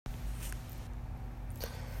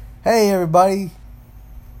Hey everybody,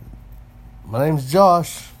 my name's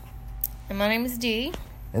Josh, And my name is Dee.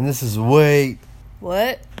 and this is Wait.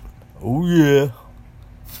 What? Oh yeah.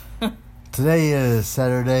 Today is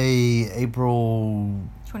Saturday, April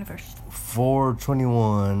 21st.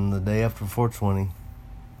 4/21, the day after 4/20.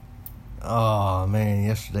 Oh man,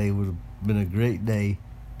 yesterday would have been a great day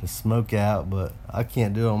to smoke out, but I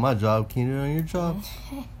can't do it on my job. Can you do it on your job?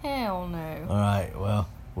 Hell no. Alright, well,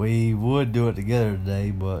 we would do it together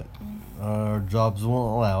today, but our jobs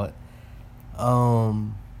won't allow it.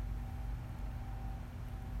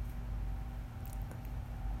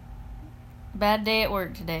 Bad day at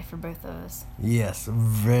work today for both of us. Yes,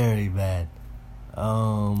 very bad.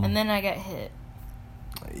 And then I got hit.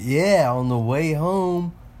 Yeah, on the way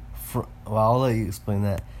home, well, I'll let you explain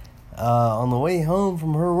that. On the way home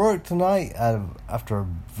from her work tonight, after a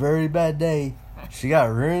very bad day, she got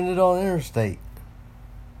rear-ended on the interstate.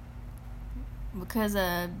 Because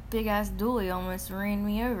a big-ass dually almost ran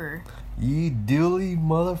me over. You dually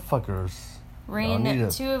motherfuckers. Ran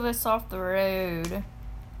two of us off the road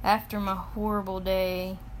after my horrible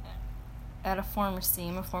day at a pharmacy.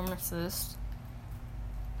 I'm a pharmacist.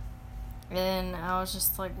 And I was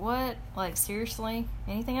just like, what? Like, seriously?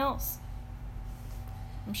 Anything else?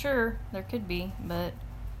 I'm sure there could be, but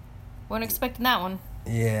wasn't expecting that one.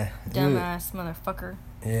 Yeah. Dumbass motherfucker.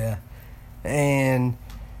 Yeah. And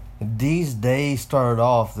these days started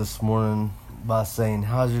off this morning by saying,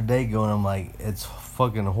 how's your day going? I'm like, it's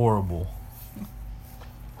fucking horrible.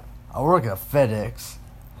 I work at FedEx.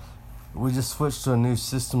 We just switched to a new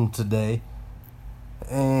system today.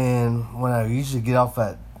 And when I usually get off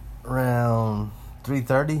at around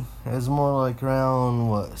 3:30, it was more like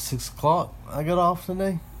around, 6 o'clock I got off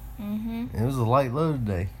today. Mm-hmm. It was a light load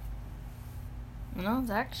day. And I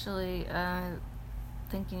was actually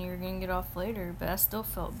thinking you were going to get off later, but I still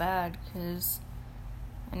felt bad because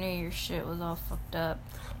I knew your shit was all fucked up.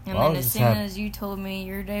 And then as soon as you told me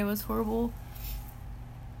your day was horrible,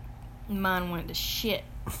 mine went to shit.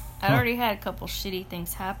 I already had a couple shitty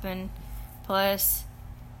things happen, plus...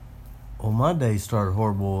 Well, my day started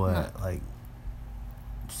horrible at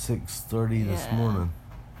 6:30 this morning.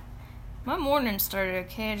 My morning started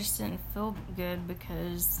okay. I just didn't feel good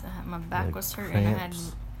because my back was hurting. I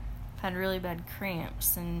had really bad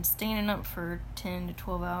cramps. And standing up for 10 to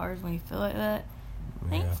 12 hours when you feel like that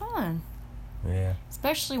ain't fun. Yeah.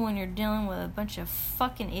 Especially when you're dealing with a bunch of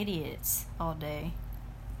fucking idiots all day.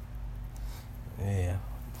 Yeah.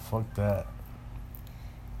 Fuck that.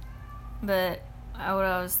 But what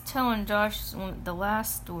I was telling Josh, the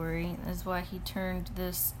last story, is why he turned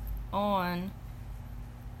this on.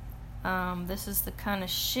 This is the kind of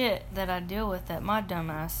shit that I deal with at my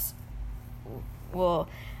dumbass. Well,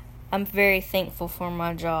 I'm very thankful for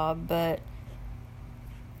my job, but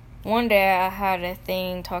one day I had a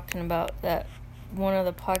thing talking about that one of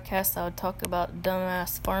the podcasts I would talk about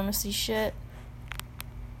dumbass pharmacy shit.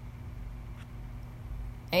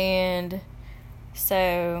 And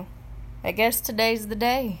so I guess today's the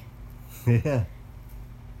day. Yeah.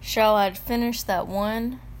 Shall I finish that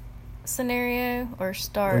one scenario or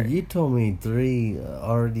start? Well, you told me 3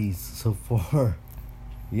 already so far.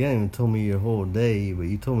 You haven't even told me your whole day, but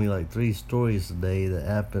you told me like 3 stories today that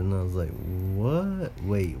happened. I was like, what?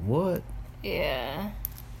 Wait, what? Yeah.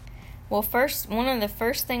 Well, one of the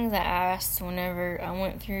first things I asked whenever I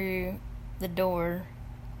went through the door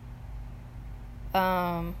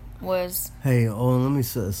was... Hey, let me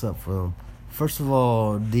set this up for them. First of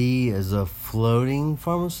all, Dee is a floating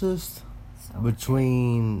pharmacist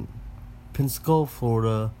between Pensacola,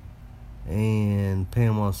 Florida and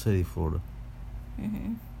Panama City, Florida.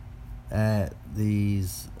 Mm-hmm. At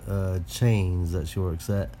these chains that she works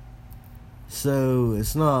at. So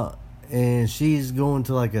it's not, and she's going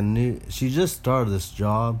to she just started this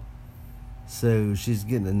job, so she's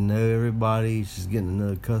getting to know everybody, she's getting to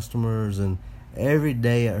know customers, and every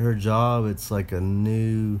day at her job it's like a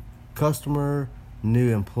new customer,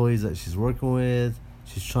 new employees that she's working with.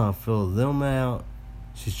 She's trying to fill them out,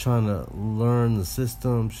 she's trying to learn the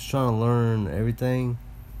system, she's trying to learn everything.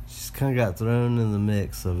 She's kind of got thrown in the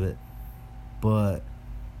mix of it. But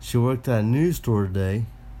she worked at a news store today,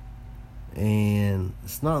 and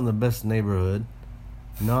it's not in the best neighborhood,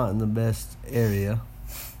 not in the best area.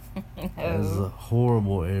 No. It's a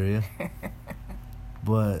horrible area.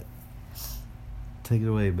 But take it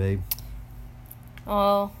away, babe.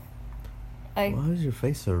 Well, Why is your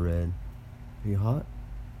face so red? Are you hot?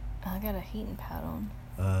 I got a heating pad on.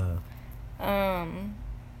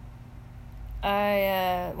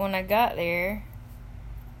 When I got there,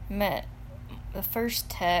 met the first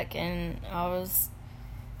tech, and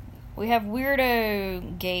we have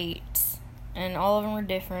weirdo gates and all of them are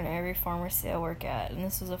different at every pharmacy I work at. And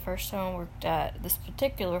this was the first time I worked at this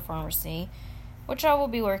particular pharmacy, which I will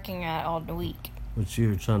be working at all the week. Which you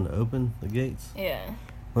were trying to open the gates? Yeah.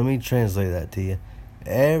 Let me translate that to you.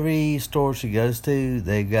 Every store she goes to,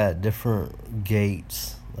 they got different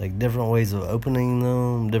gates, like different ways of opening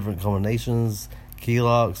them, different combinations, key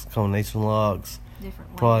locks, combination locks,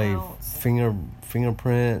 Different probably layouts.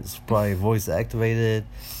 fingerprints, probably voice activated,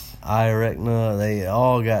 eye retina. They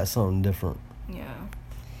all got something different. Yeah.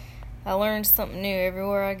 I learned something new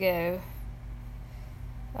everywhere I go.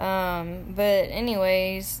 But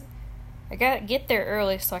anyways, I gotta get there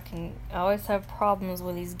early so I always have problems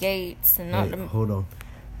with these gates and not. Wait, hold on.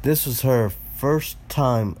 This was her first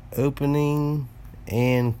time opening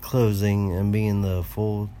and closing and being the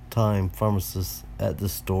full-time pharmacist at the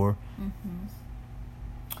store.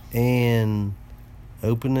 Mm-hmm. And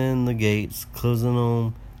opening the gates, closing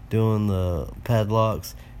them, doing the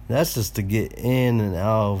padlocks. That's just to get in and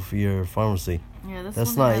out of your pharmacy. Yeah, this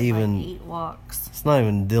That's one not had even- like 8 locks. It's not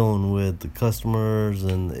even dealing with the customers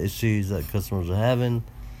and the issues that customers are having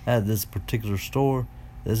at this particular store.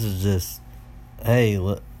 This is just, hey,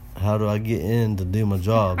 how do I get in to do my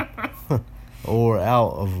job? Or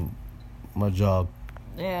out of my job.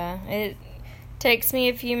 Yeah, it takes me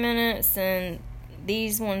a few minutes, and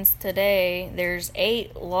these ones today, there's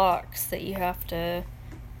 8 locks that you have to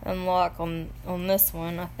unlock on this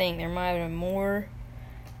one. I think there might have been more.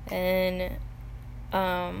 And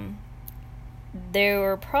there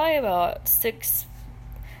were probably about 6,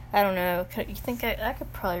 I don't know, you think I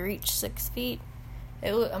could probably reach 6 feet? I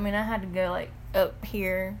had to go like up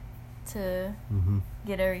here to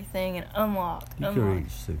get everything and unlock. You could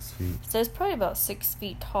reach 6 feet. So it's probably about 6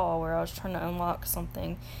 feet tall where I was trying to unlock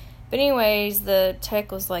something. But anyways, the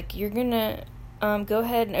tech was like, you're gonna go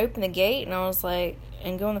ahead and open the gate. And I was like,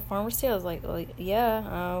 and go in the pharmacy. I was like, well, yeah,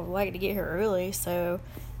 I would like to get here early so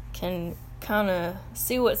can kind of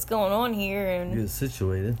see what's going on here and Get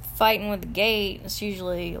situated. fighting with the gate. It's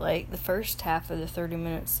usually like the first half of the 30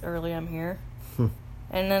 minutes early I'm here.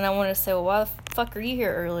 And then I want to say, well, why the fuck are you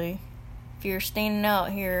here early if you're standing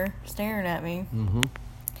out here staring at me? Mm-hmm.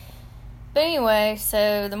 But anyway,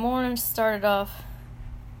 so the morning started off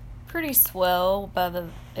pretty swell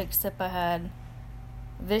except I had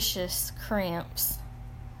vicious cramps.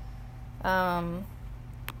 But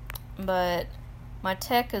my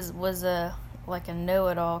tech was a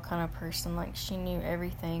know-it-all kind of person. Like, she knew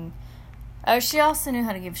everything. Oh, she also knew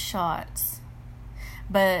how to give shots.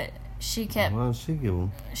 But she kept... Why don't she give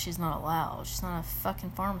them? She's not allowed. She's not a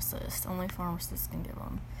fucking pharmacist. Only pharmacists can give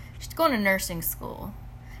them. She's going to nursing school.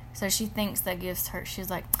 So she thinks that gives her... She's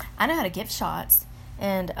like, I know how to give shots.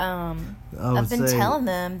 And I've been telling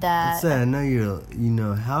them that... I know you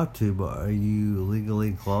know how to, but are you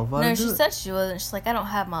legally qualified No, to she do it? said she wasn't. She's like, I don't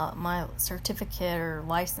have my certificate or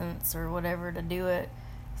license or whatever to do it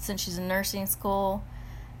since she's in nursing school.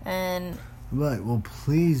 And... Right, well,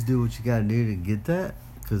 please do what you gotta do to get that,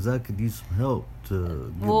 because I could use some help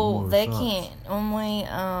to get more they shots. can't. Only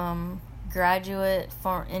graduate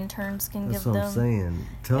interns can That's give what them. I'm saying.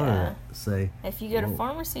 Tell her Yeah. that. Say, If you go to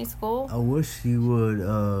pharmacy school... I wish you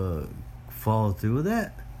would follow through with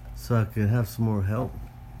that so I could have some more help.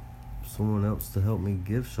 Someone else to help me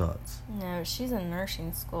give shots. No, she's in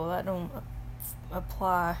nursing school. That don't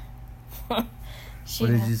apply. What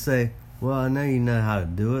did you say? Well, I know you know how to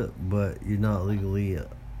do it, but you're not legally...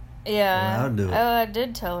 Yeah. Well, I'll do it. Oh, I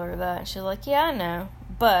did tell her that. She's like, yeah, I know.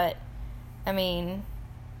 But, I mean,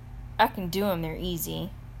 I can do them. They're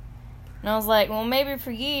easy. And I was like, well, maybe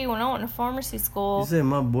for you, when I went to pharmacy school... You said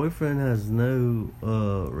my boyfriend has no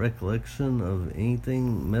recollection of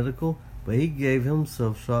anything medical, but he gave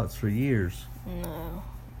himself shots for years.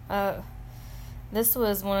 No. This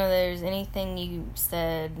was one of those, anything you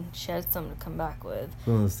said, she had something to come back with. It's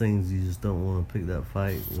one of those things you just don't want to pick that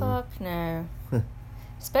fight. Fuck no.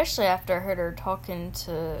 Especially after I heard her talking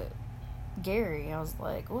to Gary. I was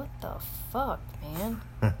like, what the fuck, man?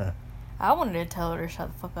 I wanted to tell her to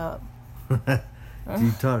shut the fuck up. Did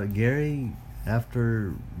you talk to Gary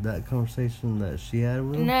after that conversation that she had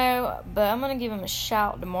with him? No, but I'm going to give him a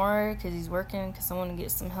shout tomorrow because he's working, because I want to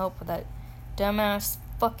get some help with that dumbass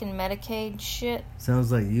fucking Medicaid shit.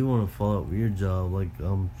 Sounds like you want to follow up with your job like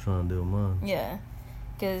I'm trying to do with mine. Yeah,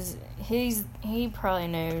 because he probably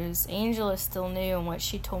knows. Angela still new on what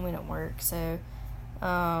she told me to work, so...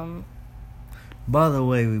 By the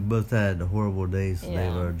way, we both had horrible days today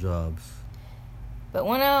Yeah. with our jobs. But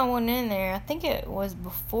when I went in there, I think it was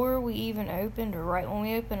before we even opened, or right when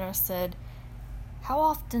we opened, I said, how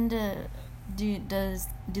often do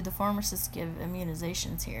the pharmacists give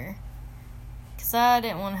immunizations here? Because I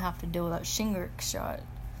didn't want to have to deal with that Shingrix shot.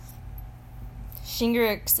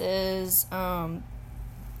 Shingrix is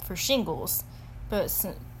for shingles, but it's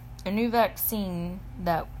a new vaccine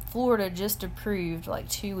that Florida just approved like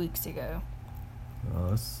 2 weeks ago.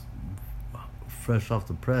 Oh, it's fresh off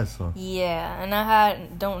the press, huh? Yeah, and I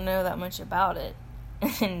don't know that much about it.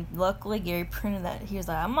 And luckily, Gary printed that. He was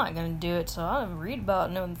like, I'm not going to do it, so I'll read about it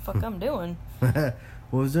and know what the fuck I'm doing. Well,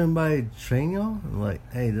 was anybody train y'all? Like,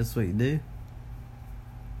 hey, this is what you do?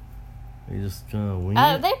 You just kind of wing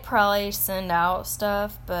it? They probably send out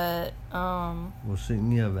stuff, but, Well,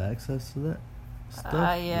 shouldn't you have access to that stuff?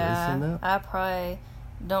 that they send yeah, out? I probably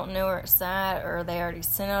don't know where it's at, or they already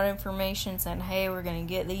sent out information saying, hey, we're going to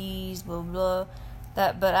get these, blah, blah.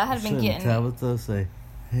 But I had been Shouldn't getting... Tabitha say,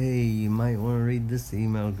 hey, you might want to read this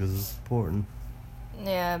email because it's important.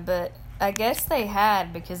 Yeah, but I guess they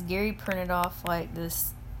had, because Gary printed off, like,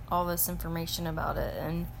 all this information about it,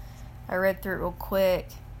 and I read through it real quick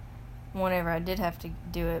whenever I did have to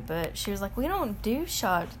do it, but she was like, we don't do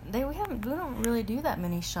shots. We don't really do that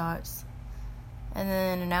many shots. And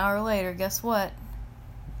then an hour later, guess what?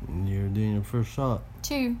 You're doing your first shot.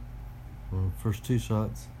 2. Well, first 2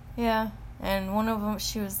 shots. Yeah, and one of them,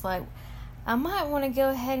 she was like, I might want to go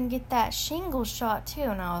ahead and get that shingle shot too.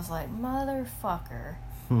 And I was like, motherfucker.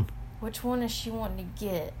 Which one is she wanting to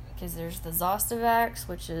get? Because there's the Zostavax,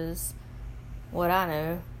 which is what I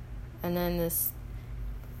know, and then this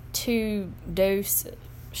 2-dose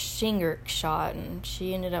Shingrix shot, and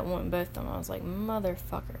she ended up wanting both of them. I was like,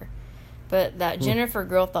 motherfucker. But that Jennifer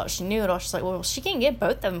girl thought she knew it all. She's like, well, she can't get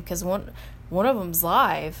both of them because one of them's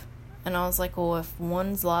live. And I was like, well, if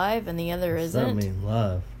one's live and the other isn't. What's that mean,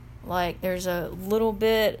 live? Like, there's a little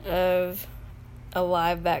bit of a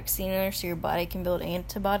live vaccine in there so your body can build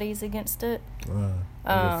antibodies against it. Like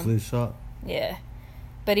a flu shot? Yeah.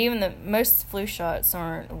 But even most flu shots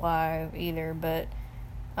aren't live either. But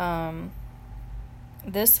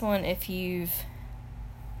this one, if you've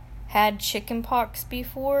had chicken pox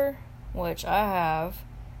before, which I have,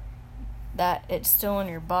 that it's still in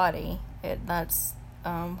your body. That's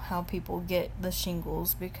how people get the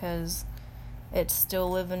shingles, because it's still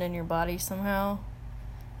living in your body somehow,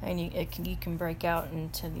 and you can break out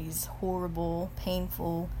into these horrible,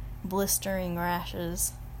 painful, blistering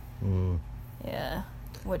rashes. Yeah,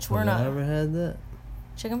 which we're not. Have you ever had that?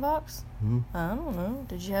 Chickenpox? I don't know.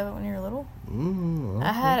 Did you have it when you were little? Okay.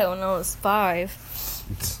 I had it when I was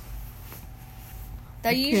 5.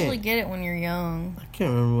 You usually get it when you're young. I can't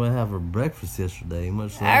remember what I had for breakfast yesterday.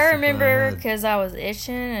 Much less I if remember because I was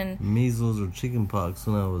itching and measles or chickenpox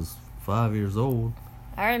when I was 5 years old.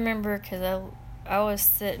 I remember because I was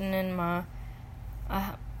sitting in I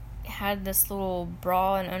had this little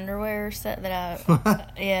bra and underwear set that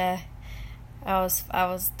yeah. I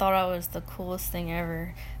thought I was the coolest thing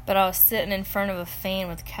ever. But I was sitting in front of a fan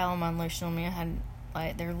with calamine lotion on me. I had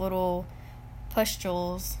like their little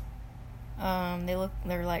pustules.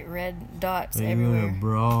 They're like red dots everywhere. You had a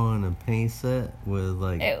bra and a paint set with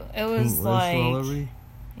like it was pink like lotion all over you?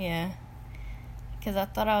 Yeah, because I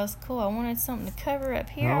thought I was cool. I wanted something to cover up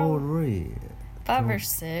here. How old were you? 5 or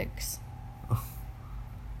 6.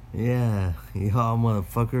 Yeah, y'all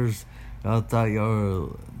motherfuckers. I thought y'all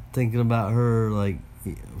were thinking about her like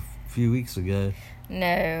a few weeks ago. No,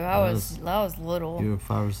 I was little. You were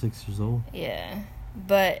 5 or 6 years old? Yeah,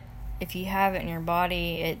 but if you have it in your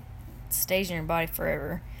body, it stays in your body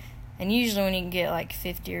forever. And usually when you can get like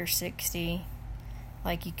 50 or 60,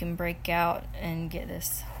 like you can break out and get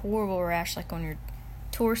this horrible rash like on your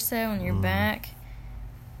torso and your back.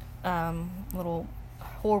 Little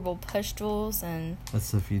horrible pustules, and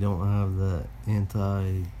that's if you don't have the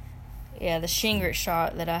the Shingrix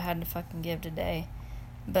shot that I had to fucking give today.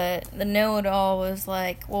 But the know-it-all was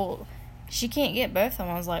like, well, she can't get both of them.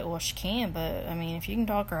 I was like, well, she can, but I mean, if you can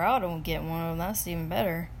talk her out and get one of them, that's even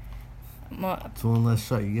better. It's one less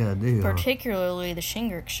shot you gotta do. Particularly the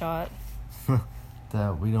Shingrix shot.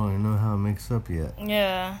 That we don't even know how it makes up yet.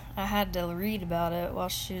 Yeah, I had to read about it while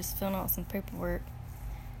she was filling out some paperwork.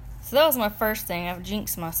 So that was my first thing. I've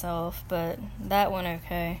jinxed myself, but that went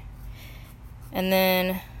okay. And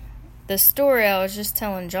then the story I was just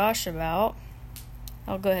telling Josh about,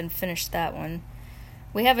 I'll go ahead and finish that one.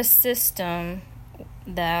 We have a system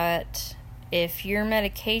that if your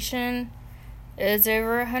medication is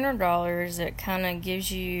over $100, it kind of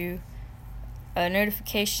gives you a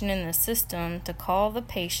notification in the system to call the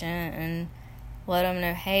patient and let them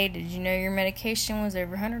know, hey, did you know your medication was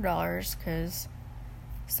over $100? Because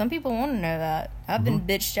some people want to know that. I've been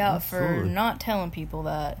bitched out for not telling people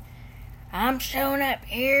that. I'm showing up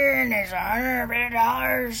here and there's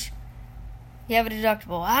 $150. You have a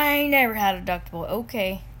deductible. I ain't never had a deductible.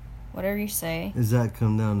 Okay. Whatever you say. Does that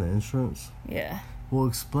come down to insurance? Yeah. Well,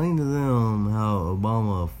 explain to them how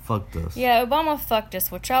Obama fucked us. Yeah, Obama fucked us,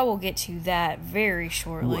 which I will get to that very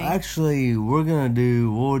shortly. Well, actually, we'll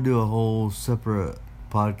do a whole separate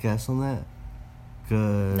podcast on that.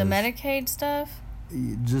 Cause the Medicaid stuff?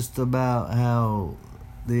 Just about how,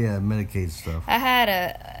 Medicaid stuff. I had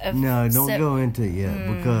a no, don't go into it yet,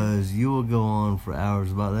 because you will go on for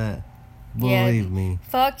hours about that. Believe me.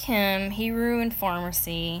 Fuck him. He ruined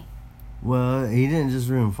pharmacy. Well, he didn't just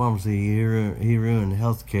ruin pharmacy. He ruined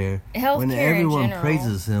healthcare. When everyone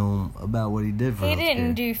praises him about what he did for healthcare. He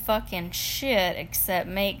didn't do fucking shit except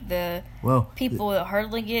make the people that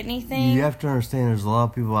hardly get anything. You have to understand there's a lot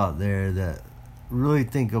of people out there that really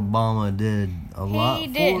think Obama did a lot. He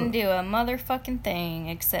didn't do a motherfucking thing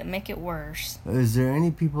except make it worse. Is there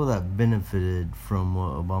any people that benefited from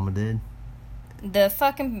what Obama did? The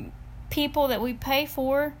fucking people that we pay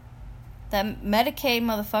for. The Medicaid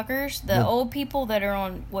motherfuckers, the old people that are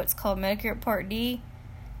on what's called Medicare Part D,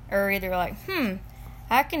 are either like,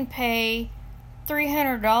 I can pay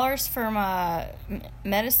 $300 for my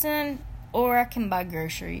medicine, or I can buy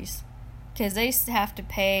groceries. Because they have to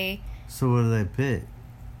pay... So what do they pick?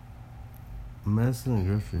 Medicine and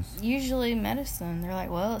groceries? Usually medicine. They're like,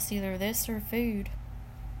 well, it's either this or food.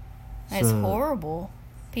 And it's horrible.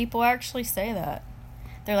 People actually say that.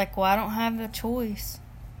 They're like, well, I don't have a choice.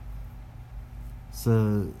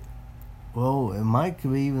 So, well, it might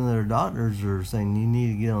be even their doctors are saying, you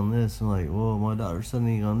need to get on this. I'm like, well, my doctor said I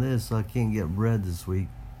need to get on this, so I can't get bread this week.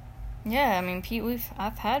 Yeah, I mean,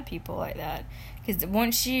 I've had people like that. Because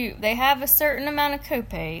they have a certain amount of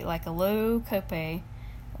copay, like a low copay.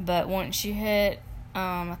 But once you hit,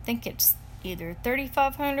 I think it's either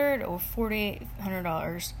 $3,500 or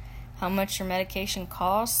 $4,800, how much your medication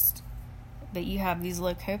costs. But you have these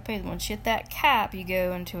low copays. Once you hit that cap, you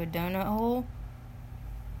go into a donut hole,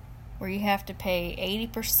 where you have to pay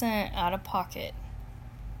 80% out of pocket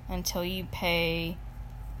until you pay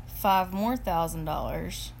 $5,000 more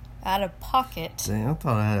out of pocket. Dang, I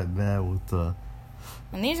thought I had it bad with the...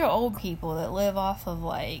 And these are old people that live off of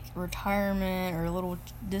like retirement or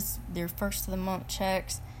their first of the month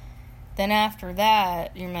checks. Then after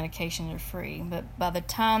that, your medications are free. But by the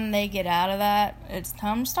time they get out of that, it's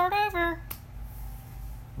time to start over.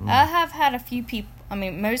 I have had a few people,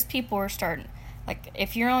 most people are starting... Like,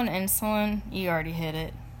 if you're on insulin, you already hit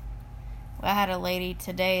it. I had a lady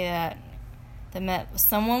today that met with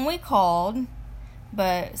someone we called,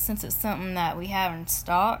 but since it's something that we have in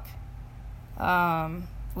stock, we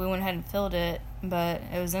went ahead and filled it, but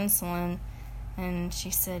it was insulin, and she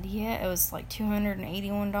said, it was like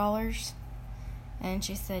 $281, and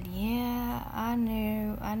she said, I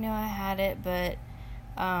knew I had it, but,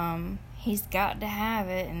 he's got to have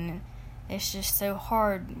it, and it's just so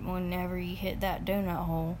hard whenever you hit that donut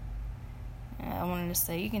hole. I wanted to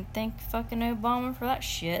say, you can thank fucking Obama for that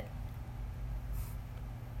shit.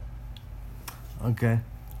 Okay.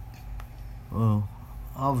 Well,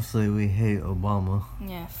 obviously we hate Obama.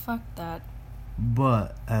 Yeah, fuck that.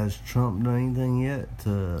 But has Trump done anything yet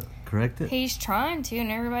to correct it? He's trying to, and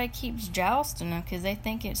everybody keeps jousting him because they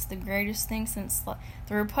think it's the greatest thing since...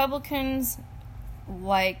 The Republicans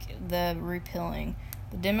like the repealing.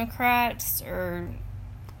 The Democrats are...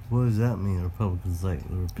 What does that mean, Republicans like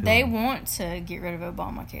the repeal? They want to get rid of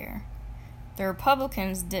Obamacare. The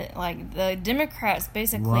Republicans did... the Democrats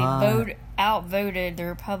basically outvoted the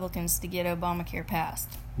Republicans to get Obamacare passed.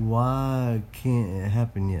 Why can't it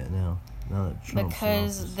happen yet now that Trump's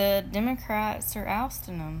because the Democrats are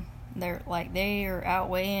ousting them. They are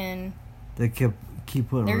outweighing... They keep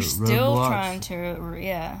putting They're still roadblocks.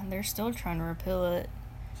 They're still trying to repeal it.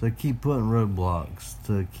 So they keep putting roadblocks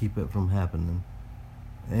to keep it from happening.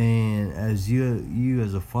 And as you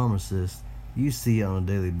as a pharmacist, you see it on a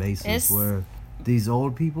daily basis where these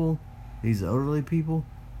old people, these elderly people,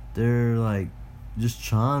 they're like just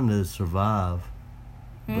trying to survive,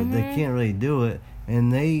 but they can't really do it.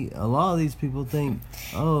 And a lot of these people think,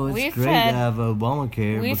 it's great to have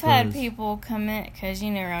Obamacare. We've had people come in, because,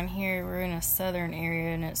 around here, we're in a southern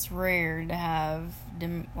area, and it's rare to have,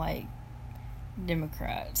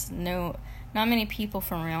 Democrats. No, not many people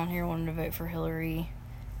from around here wanted to vote for Hillary,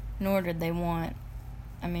 nor did they want,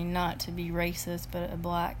 not to be racist, but a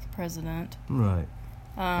black president. Right.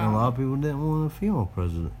 And a lot of people didn't want a female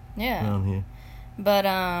president around here. But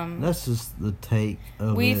that's just the take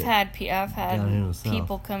of I've had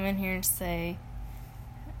people come in here and say,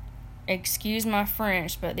 excuse my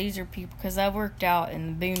French, but these are people, because I worked out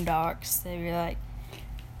in the boondocks. They were like,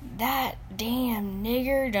 that damn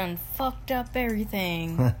nigger done fucked up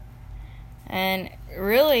everything. And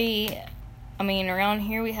really, around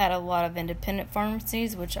here we had a lot of independent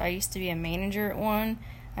pharmacies, which I used to be a manager at one,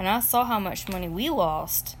 And I saw how much money we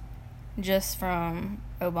lost just from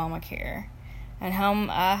Obamacare. And how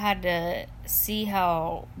I had to see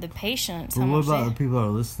how the patients... But what about the people that are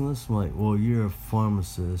listening to this? I'm like, well, you're a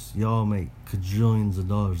pharmacist. Y'all make quadrillions of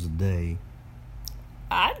dollars a day.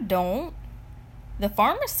 I don't. The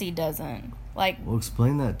pharmacy doesn't. Like, well,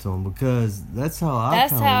 explain that to them, because that's how I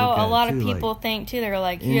that's how look at a lot it of too. people Like, think too. They're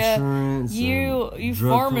like, insurance, you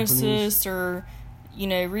drug pharmacists are,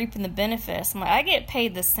 reaping the benefits. I'm like, I get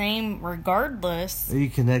paid the same regardless. Are you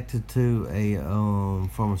connected to a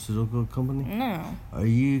pharmaceutical company? No. Are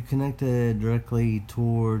you connected directly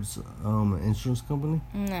towards an insurance company?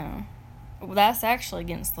 No. Well, that's actually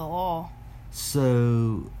against the law.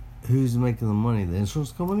 So, who's making the money? The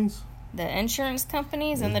insurance companies? The insurance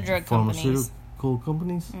companies and the drug companies. Pharmaceutical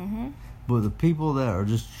companies? Mm-hmm. But the people that are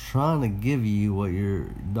just trying to give you what your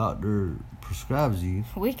doctor prescribes you...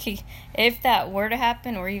 We could, if that were to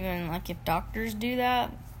happen, or even, like, if doctors do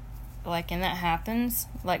that, like, and that happens,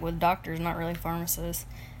 like, with doctors, not really pharmacists,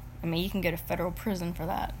 I mean, you can go to federal prison for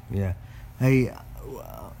that. Yeah. Hey,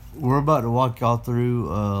 we're about to walk y'all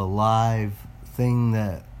through a live thing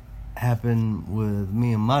that happened with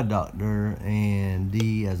me and my doctor and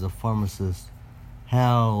Dee as a pharmacist,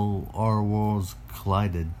 how our worlds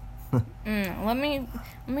collided. Let me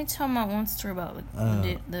tell my one story about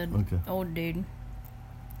the old dude.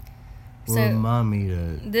 Well, So, remind me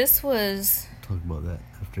to this was talk about that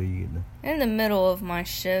after you get done. in the middle of my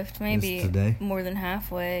shift, maybe today? more than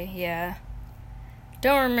halfway, yeah.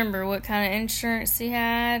 Don't remember what kind of insurance he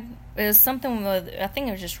had. It was something with, I think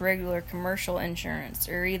it was just regular commercial insurance,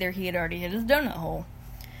 or either he had already hit his donut hole.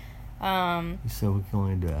 You said we can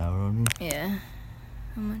only do an hour on here? Yeah.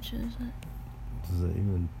 How much is it? Does it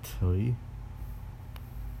even tell you?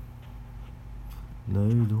 No,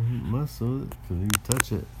 don't mess with it, because if you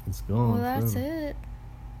touch it, it's gone. Well, that's forever. it.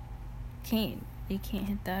 You can't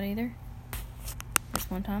hit that either? Just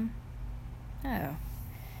one time? Oh.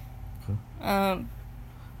 Okay.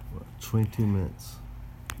 22 minutes.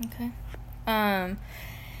 Okay.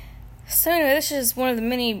 So anyway, this is one of the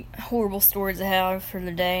many horrible stories I have for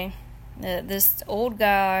the day. This old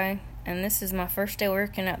guy, and this is my first day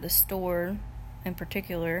working at the store in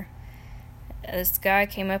particular. This guy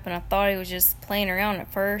came up and I thought he was just playing around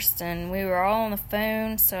at first, and we were all on the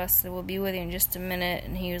phone, so I said, we'll be with you in just a minute,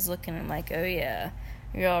 and he was looking at like, oh yeah,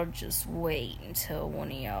 y'all just wait until one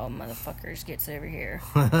of y'all motherfuckers gets over here.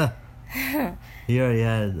 He already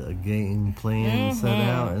had a game plan set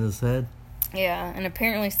out in his head. Yeah, and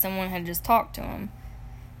apparently someone had just talked to him.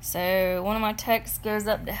 So one of my techs goes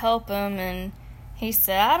up to help him, and he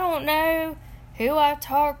said, I don't know who I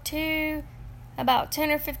talked to about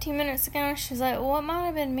 10 or 15 minutes ago. And she's like, well, it might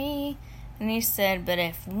have been me. And he said, but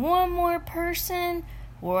if one more person,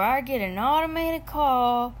 or I get an automated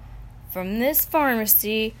call from this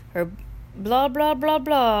pharmacy, or blah, blah, blah,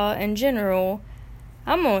 blah, in general,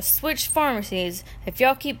 I'm going to switch pharmacies if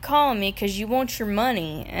y'all keep calling me because you want your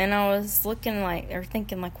money. And I was thinking like,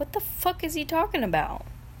 what the fuck is he talking about?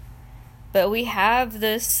 But we have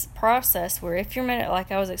this process where if you're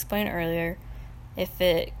like I was explaining earlier, if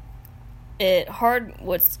it's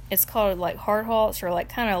called like hard halts, or like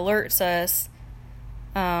kind of alerts us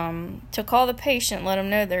to call the patient, let them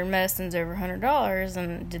know their medicine's over $100,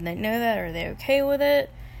 and did they know that? Are they okay with it?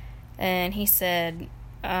 And he said,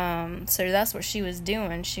 so that's what she was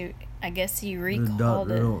doing. I guess he recalled the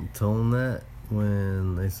doctor it. Don't tell them that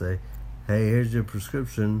when they say, hey, here's your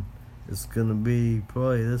prescription. It's going to be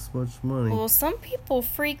probably this much money. Well, some people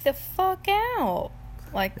freak the fuck out.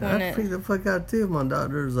 Like when I freak the fuck out too. My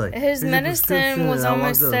doctor was like, his medicine was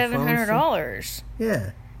almost $700.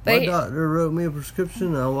 Yeah. But my doctor wrote me a prescription,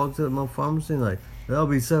 and I walked up to my pharmacy and like, that'll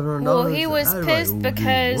be $700. Well, he was pissed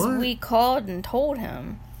because we called and told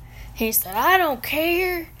him. He said, I don't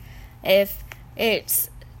care if it's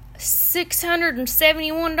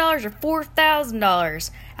 $671 or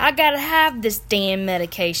 $4,000. I gotta have this damn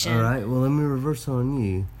medication. Alright, well, let me reverse on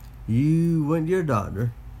you. You went to your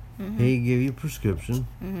doctor. Mm-hmm. He gave you a prescription.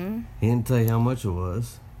 Mm-hmm. He didn't tell you how much it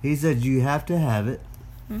was. He said you have to have it.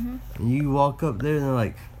 Mm-hmm. And you walk up there and they're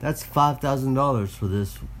like, that's $5,000 for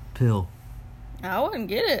this pill. I wouldn't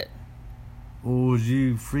get it. Well, would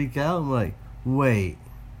you freak out? I'm like, wait,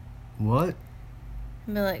 what?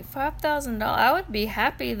 I'd be like, $5,000? I would be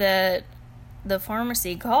happy that the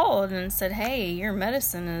pharmacy called and said, hey, your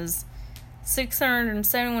medicine is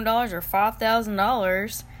 $671 or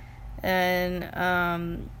 $5,000.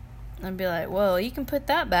 And I'd be like, well, you can put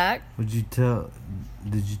that back. Did you tell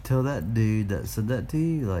that dude that said that to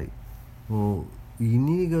you? Like, well, you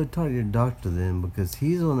need to go talk to your doctor then, because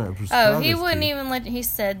he's the one that prescribed. Oh, he this to wouldn't you. even let. He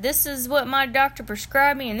said, "This is what my doctor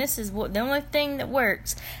prescribed me, and this is what the only thing that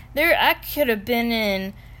works." I could have been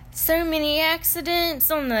in so many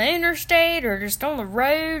accidents on the interstate or just on the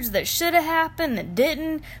roads that should have happened that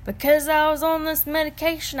didn't because I was on this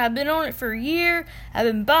medication. I've been on it for a year. I've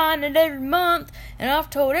been buying it every month, and I've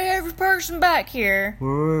told every person back here.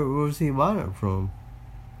 Where was he buying it from?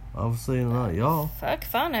 Obviously not y'all. Fuck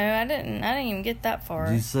if I know. I didn't even get that far.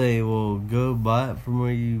 Did you say, well, go buy it from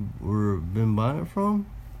where you been buying it from?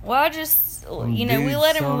 Well, I just, Some we dude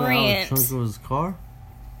let him selling it out of the rent. trunk of his car?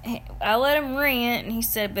 I let him rent, and he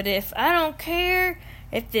said, but if I don't care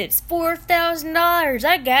if it's $4,000,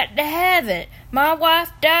 I got to have it. My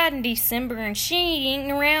wife died in December, and she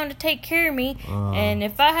ain't around to take care of me. And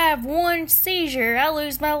if I have one seizure, I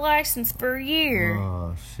lose my license for a year.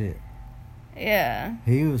 Oh, shit. Yeah.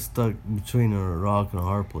 He was stuck between a rock and a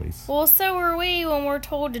hard place. Well, so were we when we're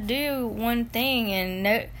told to do one thing, and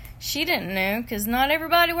no, she didn't know, because not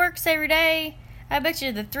everybody works every day. I bet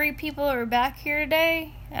you the 3 people that were back here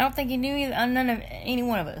today, I don't think he knew any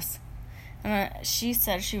one of us. She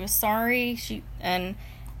said she was sorry.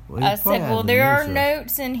 I said, well, there are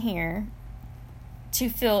notes in here to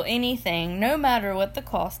fill anything, no matter what the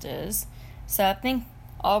cost is. So I think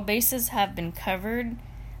all bases have been covered.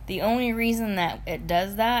 The only reason that it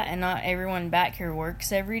does that and not everyone back here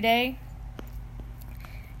works every day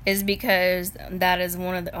is because that is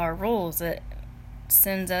one of our rules. It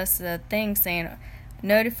sends us a thing saying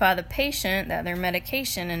notify the patient that their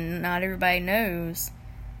medication, and not everybody knows.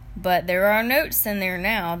 But there are notes in there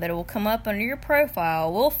now that will come up under your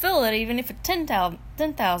profile. We'll fill it even if it's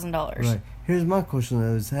 $10,000. Right. Here's my question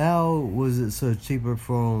though: is how was it so cheaper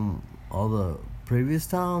from all the previous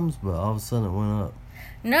times, but all of a sudden it went up?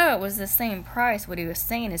 No, it was the same price. What he was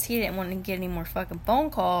saying is he didn't want to get any more fucking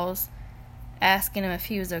phone calls asking him if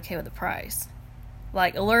he was okay with the price.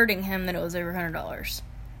 Like, alerting him that it was over $100.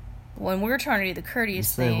 When we're trying to do the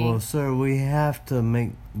courteous thing... well, sir, we have to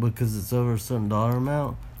make... Because it's over a certain dollar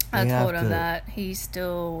amount... I told him that. He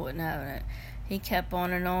still wasn't having it. He kept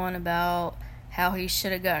on and on about how he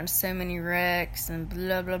should have gotten so many wrecks and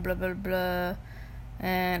blah, blah, blah, blah, blah.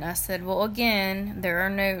 And I said, well, again, there are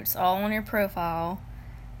notes all on your profile.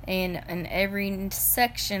 And in every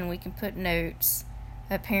section we can put notes,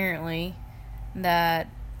 apparently, that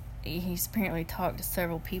he's apparently talked to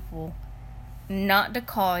several people not to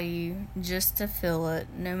call you, just to fill it,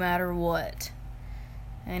 no matter what.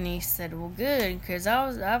 And he said, well, good, because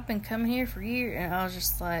I've been coming here for years, and I was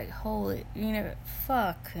just like, holy,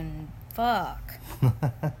 fucking fuck.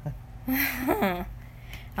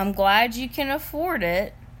 I'm glad you can afford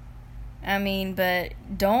it. I mean, but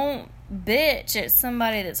don't bitch at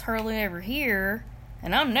somebody that's hardly ever here,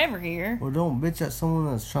 and I'm never here. Well, don't bitch at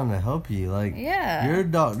someone that's trying to help you. Like, yeah. Your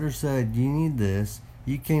doctor said you need this.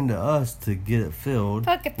 You came to us to get it filled.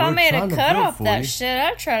 Fuck, if I made a cut off that shit,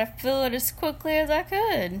 I'd try to fill it as quickly as I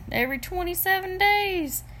could. Every 27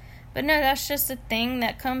 days. But no, that's just a thing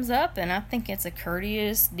that comes up, and I think it's a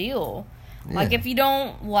courteous deal. Yeah. Like, if you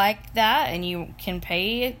don't like that and you can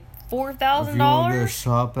pay $4,000... If you want to go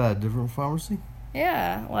shop at a different pharmacy?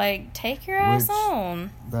 Yeah, like, take your ass on.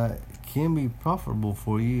 That can be profitable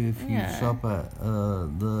for you if you shop at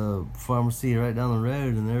the pharmacy right down the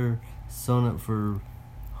road and they're selling it for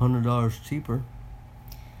 $100 cheaper.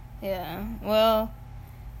 Yeah, well,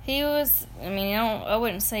 he was, I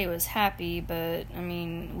wouldn't say he was happy, but,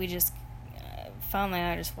 we just, finally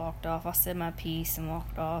I just walked off. I said my piece and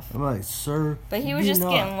walked off. I'm like, sir, but he was just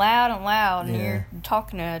getting loud and loud, and you're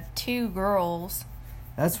talking to 2 girls.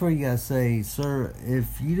 That's where you gotta say, sir,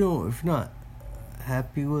 if you're not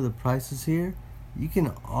happy with the prices here, you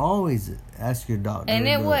can always ask your doctor. And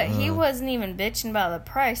he wasn't even bitching about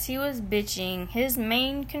the price. He was bitching. His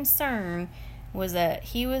main concern was that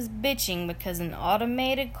he was bitching because an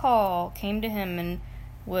automated call came to him and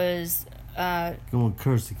was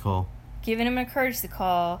giving him a courtesy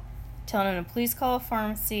call, telling him to please call a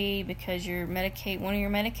pharmacy because one of your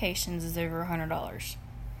medications is over $100.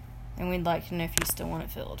 And we'd like to know if you still want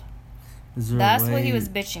it filled. That's what he was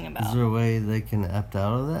bitching about. Is there a way they can opt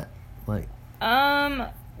out of that? Like,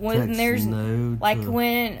 when there's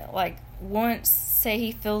once, say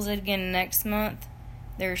he fills it again next month,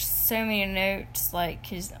 there's so many notes, like,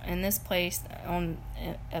 'cause in this place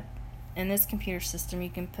in this computer system you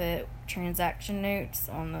can put transaction notes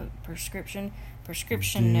on the prescription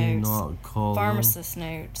notes, pharmacist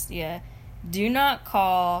notes. Do not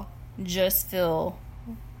call, just fill.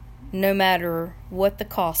 No matter what the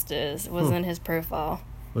cost is, was in his profile.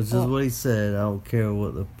 Which is what he said. I don't care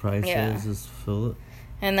what the price is, just fill it.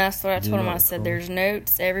 And that's what I Do told him. I not said, call. there's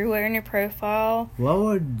notes everywhere in your profile. Why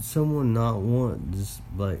would someone not want just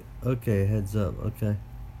like, okay, heads up, okay?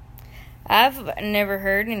 I've never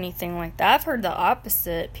heard anything like that. I've heard the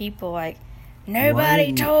opposite. People like, nobody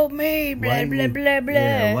didn't you- told me, blah, blah, blah, blah.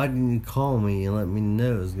 Yeah, why didn't you call me and let me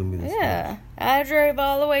know it was going to be this Yeah. I drove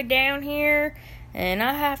all the way down here, and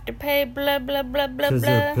I have to pay blah, blah, blah, blah, Because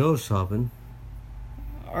they're blah. pill shopping.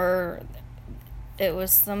 Or it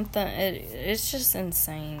was something, it's just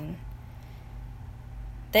insane.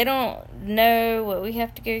 They don't know what we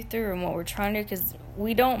have to go through and what we're trying to do, because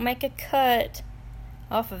we don't make a cut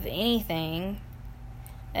off of anything.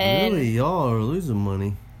 And Really, y'all are losing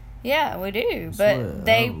money. yeah, we do. That's But what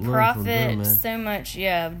they I've learned from profit Dermot. so much.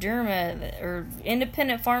 Yeah, Dermot or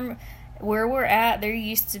independent farm, where we're at, there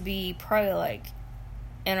used to be probably like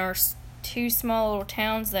in our two small little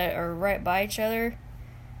towns that are right by each other,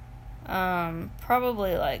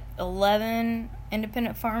 probably like 11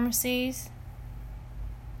 independent pharmacies.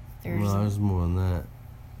 There's more than that.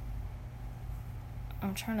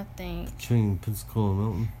 I'm trying to think. Between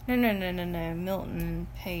Pensacola and Milton. No. Milton,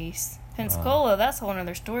 Pace, Pensacola. That's a whole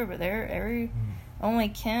other story. But only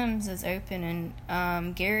Kim's is open,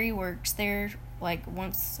 and Gary works there like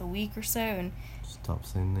once a week or so, and Stop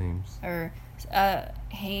saying names.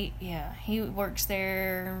 he works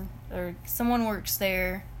there, or someone works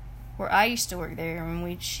there, where I used to work there,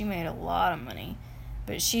 and she made a lot of money.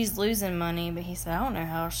 But she's losing money. But he said, I don't know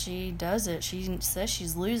how she does it. She says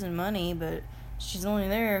she's losing money, but she's only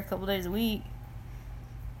there a couple days a week.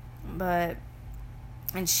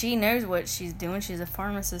 And she knows what she's doing. She's a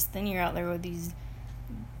pharmacist. Then you're out there with these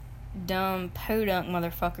dumb podunk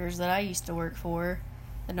motherfuckers that I used to work for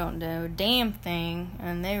that don't know a damn thing,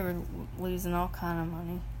 and they were losing all kind of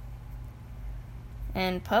money.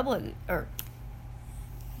 And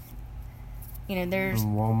there's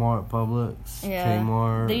Walmart, Publix, yeah,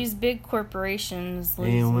 Kmart. these big corporations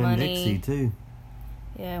lose and money. Winn-Dixie, too.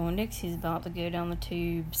 Yeah, Winn-Dixie's about to go down the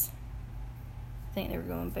tubes. I think they were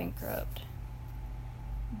going bankrupt.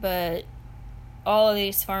 But all of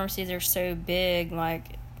these pharmacies are so big,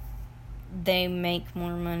 like, they make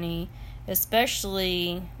more money.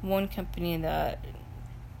 Especially one company that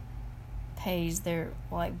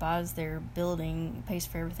buys their building, pays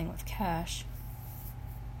for everything with cash.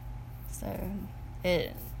 So,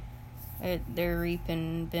 they're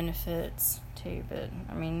reaping benefits, too. But,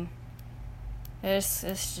 I mean, it's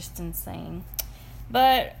just insane.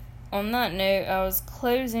 But on that note, I was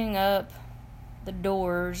closing up the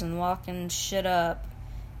doors and locking shit up,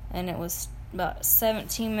 and it was about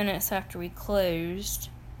 17 minutes after we closed,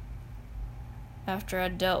 after I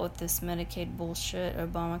dealt with this Medicaid bullshit,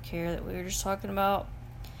 Obamacare that we were just talking about.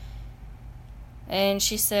 And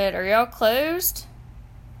she said, "Are y'all closed?"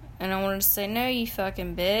 And I wanted to say, "No, you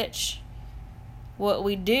fucking bitch. What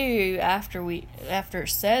we do after it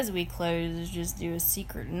says we close is just do a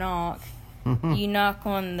secret knock. You knock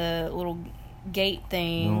on the little gate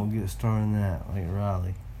thing." Don't get started on that, like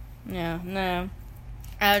Riley. Yeah, no.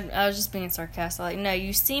 I was just being sarcastic. Like, no,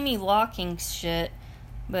 you see me locking shit,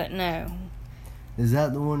 but no. Is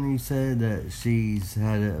that the one you said that she's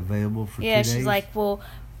had it available for 2 days? Yeah, she's like, well,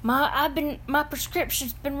 my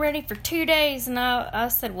prescription's been ready for 2 days, and I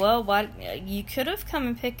said, well, why you could have come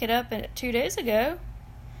and picked it up 2 days ago,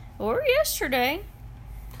 or yesterday,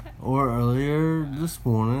 or earlier this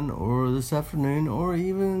morning, or this afternoon, or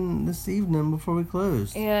even this evening before we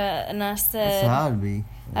closed. Yeah, and I said, That's how it'd be.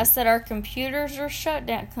 I said our computers are shut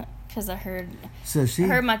down, because I heard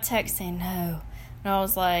my text saying no, and I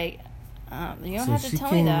was like, you don't have to tell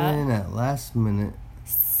me that. So she came in at last minute.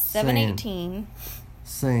 7:18.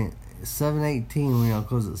 Saying 7:18 when y'all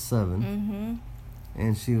close at 7. Mm-hmm.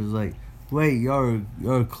 And she was like, "Wait, y'all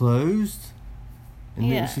are closed?" And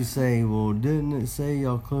Yeah. didn't she say, "Well, didn't it say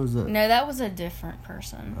y'all closed at?" No, that was a different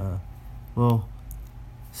person. Well,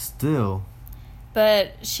 still.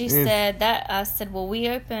 But she said that, I said, well, we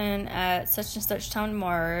open at such and such time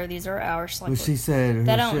tomorrow. These are hours. She's like, Well, she said her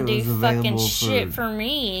that shit don't was do available fucking shit for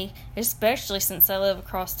me, especially since I live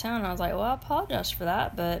across town. I was like, well, I apologize for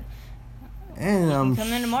that, but And you I'm can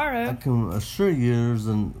come in tomorrow. I can assure you there's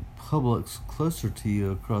a Publix closer to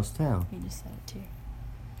you across town. You just said it too.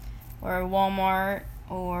 Or a Walmart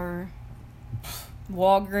or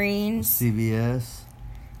Walgreens. CVS.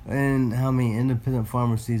 And how many independent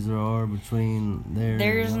pharmacies there are between there?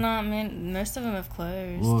 There's not many. Most of them have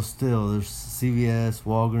closed. Well, still, there's CVS,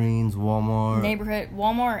 Walgreens, Walmart.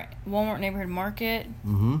 Walmart Neighborhood Market.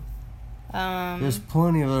 Mm-hmm. There's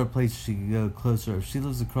plenty of other places she could go closer. If she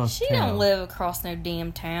lives across town. She don't live across no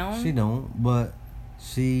damn town. She don't, but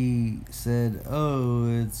she said, "Oh,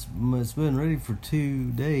 it's been ready for 2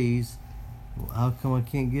 days." how come I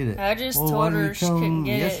can't get it? I just Well, why told didn't her you she couldn't come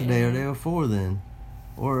get yesterday it. or day before then?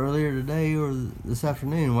 Or earlier today or this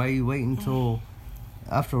afternoon? Why are you waiting until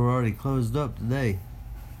after we're already closed up today?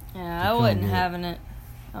 Yeah, to I come wasn't get it. having it.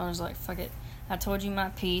 I was like, fuck it. I told you my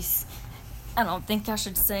piece. I don't think I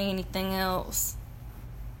should say anything else.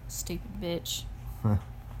 Stupid bitch. Huh.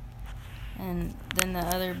 And then the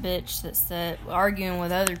other bitch that said, arguing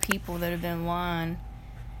with other people that have been lying,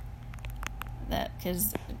 that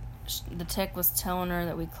because the tech was telling her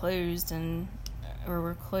that we closed or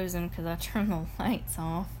we're closing because I turned the lights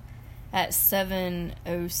off at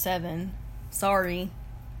 7:07. Sorry.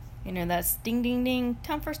 You know, that's ding, ding, ding,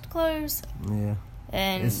 time for us to close. Yeah.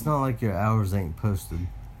 And It's not like your hours ain't posted.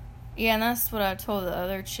 yeah, and that's what I told the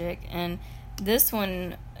other chick. And this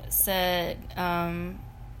one said,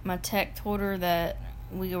 my tech told her that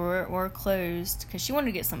we were closed because she wanted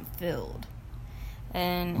to get something filled.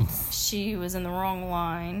 And she was in the wrong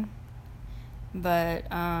line. But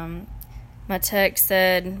my tech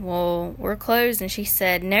said, well, we're closed. And she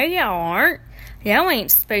said, no, y'all aren't. Y'all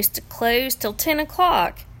ain't supposed to close till 10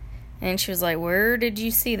 o'clock. And she was like, where did you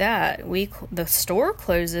see that? The store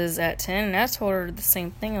closes at 10. And I told her the same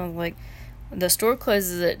thing. I was like, the store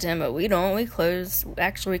closes at 10, but we don't. We closed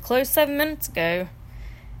 7 minutes ago.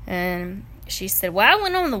 And she said, well, I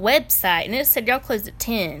went on the website, and it said y'all closed at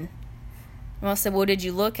 10. And I said, well, did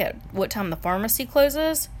you look at what time the pharmacy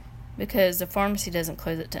closes? Because the pharmacy doesn't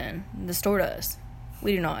close at 10. The store does.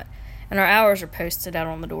 We do not. And our hours are posted out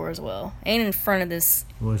on the door as well. And in front of this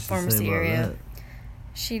What'd she pharmacy say about area. that?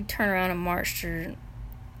 She turned around and marched her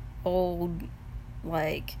old,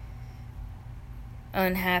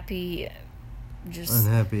 unhappy, just...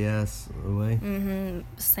 Unhappy ass away.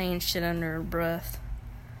 saying shit under her breath.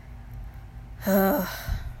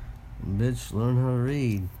 Bitch, learn how to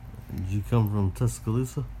read. Did you come from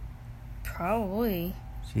Tuscaloosa? Probably.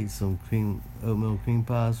 She eat some oatmeal cream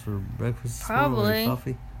pies for breakfast this morning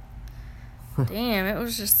Probably. with coffee? Damn, it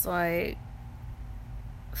was just like...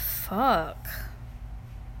 Fuck.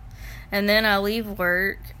 And then I leave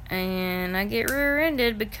work, and I get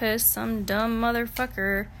rear-ended because some dumb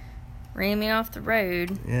motherfucker ran me off the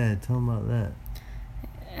road. Yeah, tell them about that.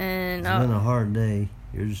 And It's been a hard day.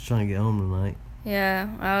 You're just trying to get home tonight. yeah,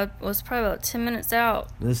 I was probably about 10 minutes out.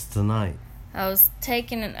 This tonight. I was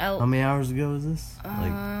taking an How many hours ago was this?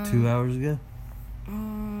 Like 2 hours ago?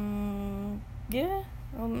 Yeah,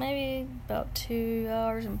 well, maybe about 2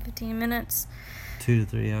 hours and 15 minutes. 2 to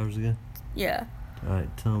 3 hours ago? Yeah.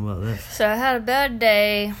 Alright, tell them about that. So I had a bad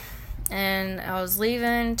day, and I was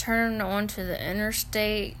leaving, turning onto the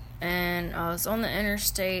interstate, and I was on the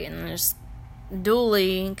interstate, and this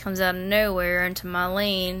dually comes out of nowhere into my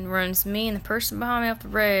lane, runs me and the person behind me off the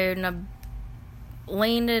road, and I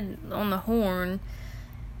landed on the horn,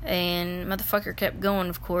 and motherfucker kept going,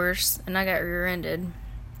 of course, and I got rear-ended.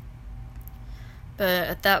 But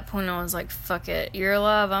at that point, I was like, fuck it, you're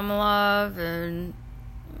alive, I'm alive, and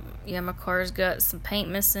yeah, my car's got some paint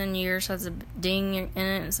missing, yours has a ding in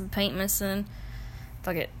it and some paint missing,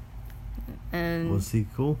 fuck it. And Was he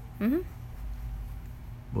cool? mhm,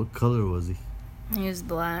 What color was he? he was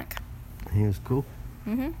black. He was cool?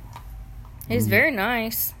 Mhm. He was very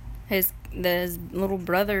nice. His little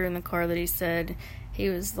brother in the car that he said, he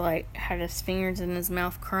was like, had his fingers in his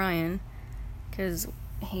mouth crying, because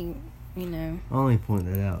he, you know. I only point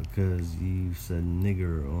that out because you said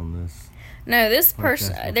nigger on this. No, this Podcast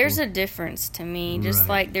person, before. there's a difference to me. Just Right.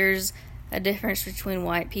 like there's a difference between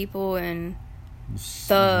white people and Thugs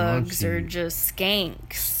thugs or just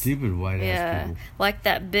skanks. stupid white ass Yeah, people. like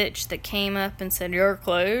that bitch that came up and said, "You're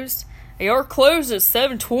closed. You're closed at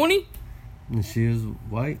 7:20." And she was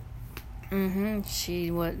white? She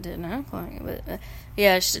didn't act like it, but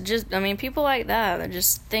yeah, people like that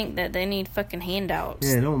just think that they need fucking handouts.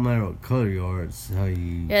 Yeah, it don't matter what color you are, it's how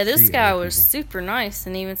you Yeah, this treat guy other was people. super nice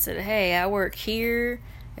and even said, "Hey, I work here.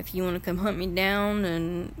 If you want to come hunt me down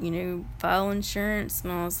and file insurance."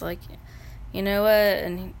 And I was like, "You know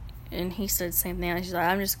what?" And he said the same thing. He's like,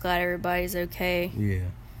 "I'm just glad everybody's okay." Yeah.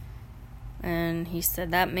 And he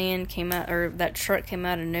said that man came out, or that truck came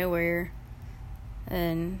out of nowhere,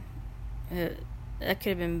 and that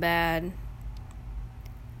could have been bad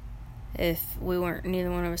if neither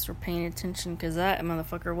one of us were paying attention, because that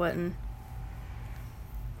motherfucker wasn't.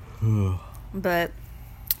 But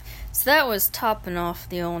so that was topping off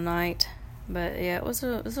the whole night. But yeah, it was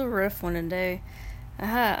a rough one today.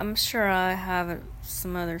 I'm sure I have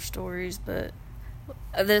some other stories, but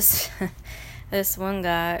this this one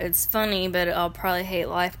guy, it's funny, but I'll probably hate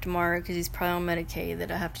life tomorrow because he's probably on Medicaid that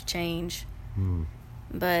I have to change.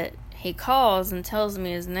 But he calls and tells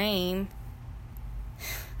me his name,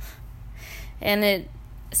 and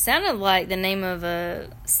sounded like the name of a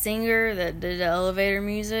singer that did elevator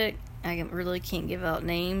music. Really can't give out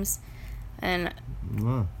names. And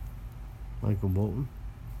Michael Bolton.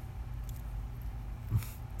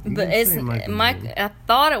 But it's Mike. I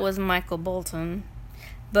thought it was Michael Bolton,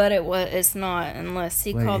 but it's not unless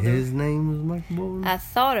he called his name was Michael Bolton. I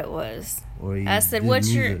thought it was. Or I said,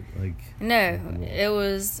 "What's music, your?" No, it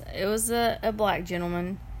was a black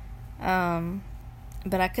gentleman,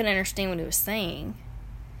 but I couldn't understand what he was saying.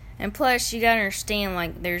 And plus, you gotta understand,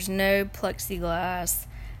 like, there's no plexiglass.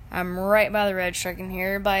 I'm right by the register. I can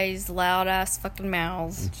hear everybody's loud ass fucking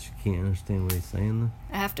mouths. But you can't understand what he's saying, though?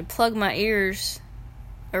 I have to plug my ears,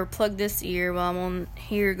 or plug this ear while I'm on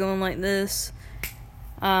here going like this.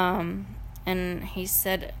 And he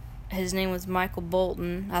said his name was Michael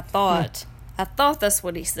Bolton. I thought that's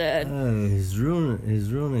what he said. Oh, his real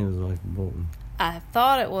name was Michael Bolton. I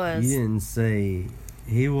thought it was. You didn't say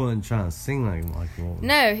he wasn't trying to sing like Michael Bolton.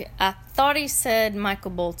 No, I thought he said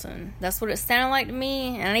Michael Bolton. That's what it sounded like to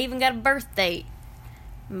me, and I even got a birth date.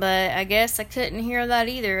 But I guess I couldn't hear that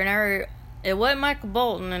either, and it wasn't Michael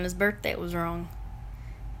Bolton, and his birth date was wrong.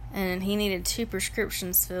 And he needed 2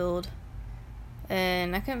 prescriptions filled,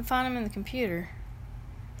 and I couldn't find him in the computer.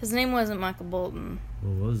 His name wasn't Michael Bolton.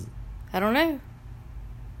 What was it? I don't know.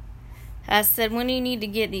 I said, when do you need to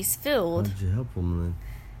get these filled? How did you help him then?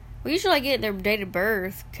 Well, usually I get their date of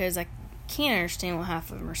birth because I can't understand what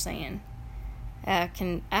half of them are saying. I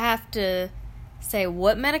have to say,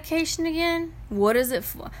 what medication again? What is it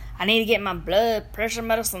for? I need to get my blood pressure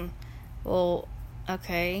medicine. Well,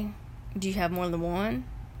 okay. Do you have more than one?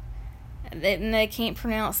 They can't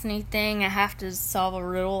pronounce anything. I have to solve a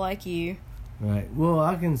riddle like you. Right. Well,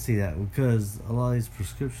 I can see that because a lot of these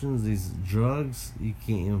prescriptions, these drugs, you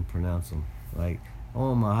can't even pronounce them. Like, I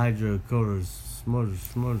want my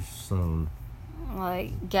hydrocortisone.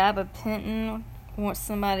 Like gabapentin. Once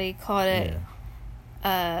somebody called it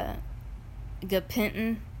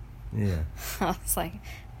gapentin. Yeah. I was like,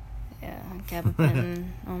 yeah,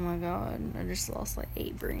 gabapentin. Oh my god, I just lost like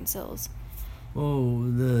 8 brain cells. Well,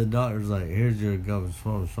 the doctor's like, here's your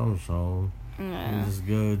gabapentin. Yeah. You just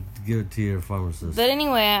go give it to your pharmacist. But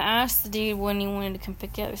anyway, I asked the dude when he wanted to come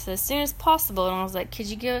pick it up. He said, as soon as possible. And I was like, could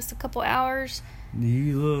you give us a couple hours? Do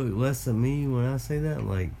you look less at me when I say that?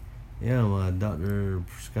 Like, yeah, my doctor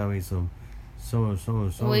prescribed me some.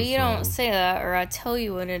 Well, you don't say that, or I tell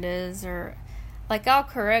you what it is, or like I'll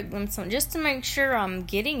correct them just to make sure I'm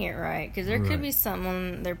getting it right, because there could be something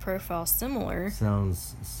on their profile similar.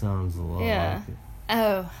 Sounds a lot like it.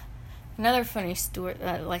 Oh, another funny story,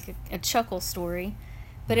 like a chuckle story,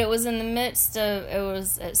 but it was in the midst of, it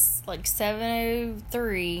was at like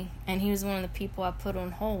 7:03, and he was one of the people I put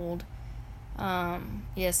on hold. So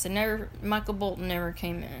Michael Bolton never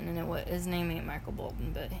came in, and his name ain't Michael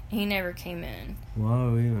Bolton, but he never came in. Why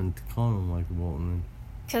are we even calling him Michael Bolton?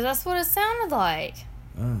 Because that's what it sounded like.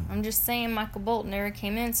 Oh. I'm just saying Michael Bolton never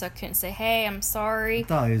came in, so I couldn't say, hey, I'm sorry. I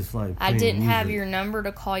thought he was like I didn't have music. your number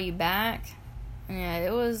to call you back. Yeah,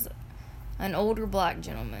 it was an older black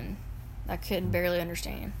gentleman I could barely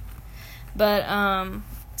understand. But,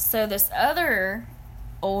 so this other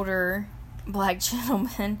older black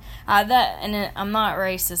gentleman, I'm not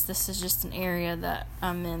racist, this is just an area that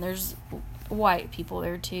I'm in. There's white people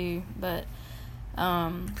there too, but, I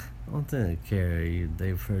don't think they care.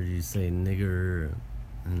 They've heard you say nigger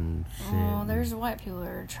and shit. Oh, there's white people that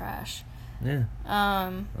are trash. Yeah.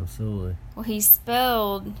 Absolutely. Well, he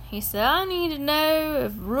said, I need to know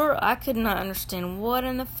if I could not understand what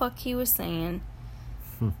in the fuck he was saying.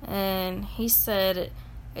 And he said,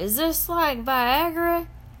 is this like Viagra?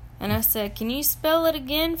 And I said, can you spell it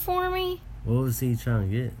again for me? What was he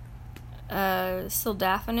trying to get?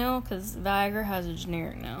 Sildenafil, because Viagra has a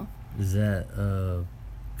generic now. Is that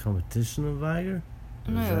competition of Viagra?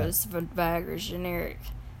 No, it's Viagra's generic.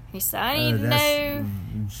 He said, I need to know.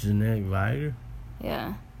 Generic Viagra?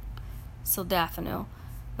 Yeah. Sildenafil.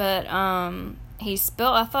 But, I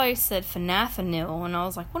thought he said finafinil, and I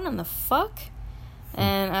was like, what in the fuck?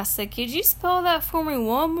 And I said, could you spell that for me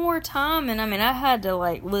one more time? And I had to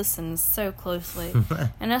listen so closely.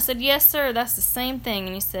 And I said, yes, sir, that's the same thing.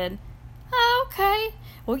 And he said, oh, okay.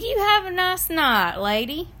 Well, you have a nice night,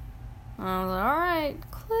 lady. And I was like, all right,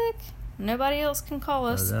 click. Nobody else can call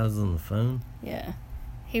us. That was on the phone? Yeah.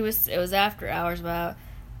 It was after hours, but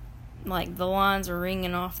the lines were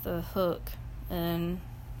ringing off the hook. And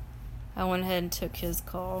I went ahead and took his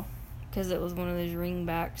call. Because it was one of those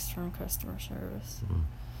ringbacks from customer service.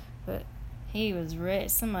 But he was ready.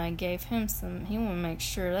 Somebody gave him some. He wanted to make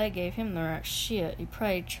sure they gave him the right shit. He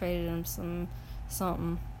probably traded him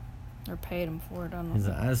something. Or paid him for it. I don't know. He's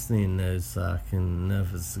like, I just need to know so I can know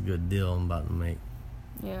if it's a good deal I'm about to make.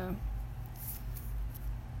 Yeah.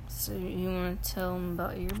 So you want to tell them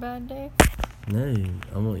about your bad day? No,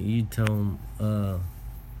 I want you to tell them, what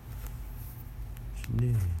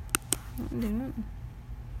you do? I'm doing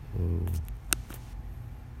Ooh.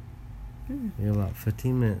 We got about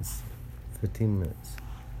 15 minutes. 15 minutes.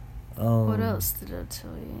 What else did I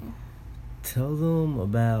tell you? Tell them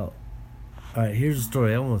about... Alright, here's a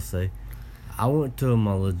story I want to say. I went to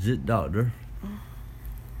my legit doctor.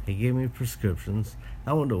 He gave me prescriptions.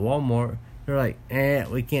 I went to Walmart. They're like,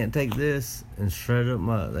 we can't take this. And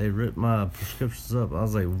they ripped my prescriptions up. I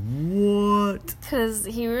was like, what? Because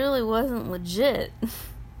he really wasn't legit.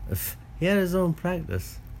 He had his own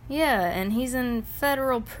practice. Yeah, and he's in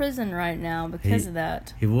federal prison right now because of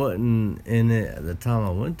that. He wasn't in it at the time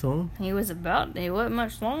I went to him. He wasn't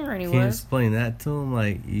much longer and he Can you was. explain that to him?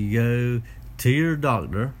 Like, you go to your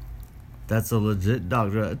doctor. That's a legit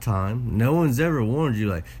doctor at the time. No one's ever warned you,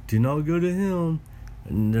 like, do not go to him.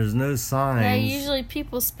 And there's no signs. Yeah, usually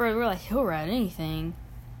people we're like, he'll write anything.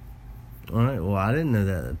 Alright, well, I didn't know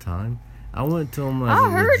that at the time. I went to him as I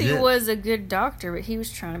heard he was a good doctor, but he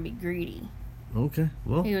was trying to be greedy. Okay,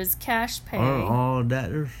 well. He was cash pay. Aren't all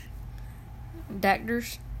doctors?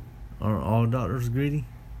 Doctors? Aren't all doctors greedy?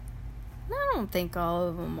 I don't think all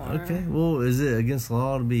of them are. Okay, well, is it against the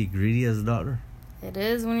law to be greedy as a doctor? It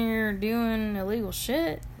is when you're doing illegal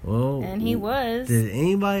shit. Well, and he was. Did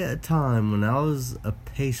anybody at a time when I was a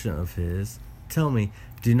patient of his tell me,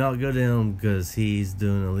 do not go to him because he's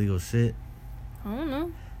doing illegal shit? I don't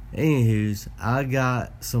know. Anywho's, I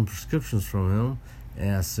got some prescriptions from him, and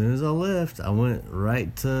as soon as I left, I went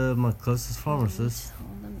right to my closest pharmacist,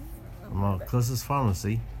 my closest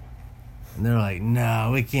pharmacy, and they're like,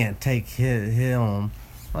 no, we can't take him. I'm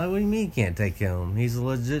like, what do you mean you can't take him? He's a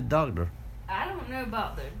legit doctor. I don't know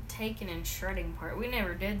about the taking and shredding part. We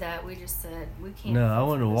never did that. We just said we can't. No, I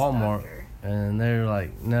went to Walmart, and they're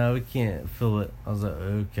like, no, we can't fill it. I was like,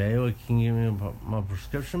 okay, well, can you give me my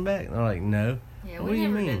prescription back? And they're like, no. Yeah, what we do you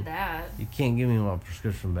never mean? did that. You can't give me my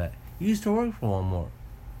prescription back. You used to work for Walmart.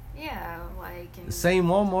 Yeah, like in The same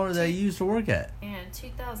Walmart that you used to work at. In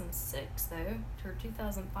 2006 though, or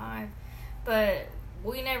 2005, but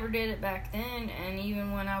we never did it back then. And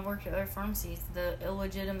even when I worked at other pharmacies, the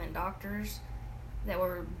illegitimate doctors that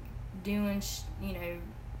were doing,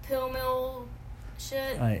 pill mill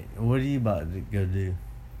shit. Alright, what are you about to go do?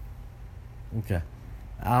 Okay,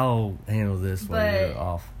 I'll handle this while you're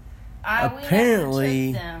off. Apparently,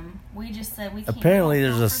 we never took them. We just said we can't. Apparently,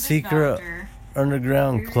 there's a secret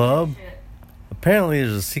underground club. Apparently,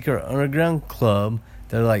 there's a secret underground club.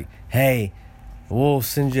 They're like, hey, we'll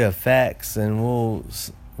send you a fax and we'll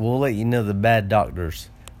let you know the bad doctors.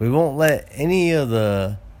 We won't let any of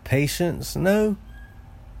the patients know.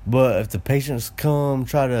 But if the patients come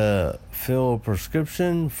try to fill a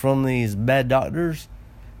prescription from these bad doctors,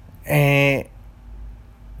 and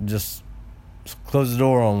just close the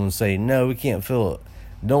door on them and say, no, we can't fill it.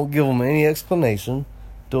 Don't give them any explanation.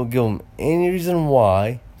 Don't give them any reason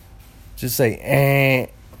why. Just say,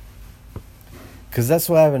 because that's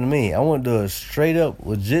what happened to me. I went to a straight up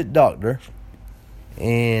legit doctor,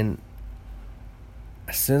 and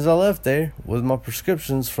as soon as I left there with my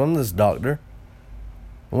prescriptions from this doctor,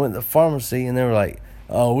 I went to the pharmacy, and they were like,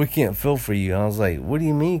 oh, we can't fill for you. And I was like, what do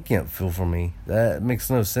you mean you can't fill for me? That makes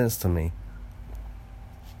no sense to me.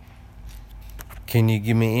 Can you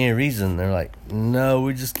give me any reason? They're like, no,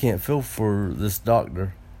 we just can't fill for this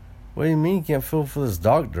doctor. What do you mean you can't fill for this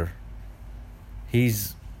doctor?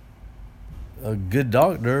 He's a good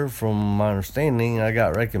doctor from my understanding. I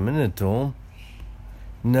got recommended to him.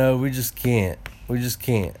 No, we just can't. We just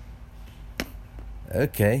can't.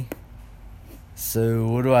 Okay. So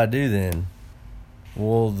what do I do then?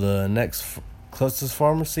 Will the next closest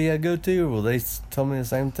pharmacy I go to, will they tell me the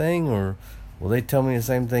same thing, or will they tell me the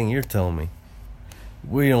same thing you're telling me?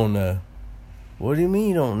 We don't know. What do you mean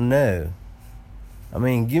you don't know? I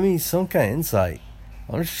mean, give me some kind of insight.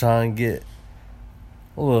 I'm just trying to get...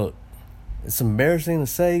 Look, it's embarrassing to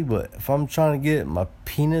say, but if I'm trying to get my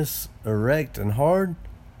penis erect and hard,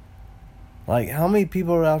 like, how many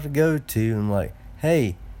people do I have to go to and like,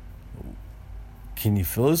 hey, can you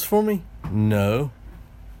fill this for me? No.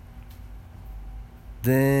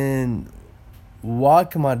 Then why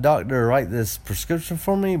can my doctor write this prescription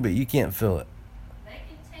for me, but you can't fill it? They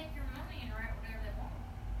can take your money and write whatever they want.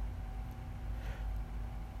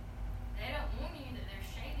 They don't warn you that they're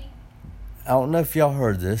shady. I don't know if y'all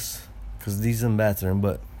heard this, because these in the bathroom,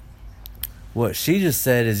 but what she just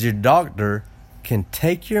said is your doctor can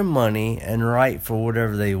take your money and write for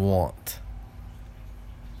whatever they want.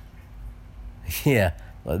 Yeah,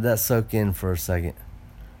 let that soak in for a second.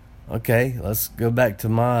 Okay, let's go back to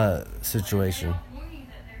my situation. They don't warn you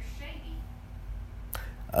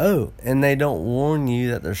Oh, and they don't warn you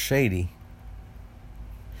that they're shady.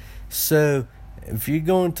 So, if you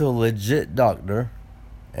go into a legit doctor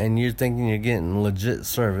and you're thinking you're getting legit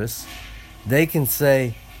service, they can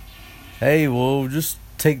say, hey, well, just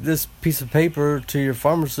take this piece of paper to your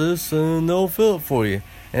pharmacist and they'll fill it for you.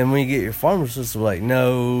 And when you get your pharmacist, they're like,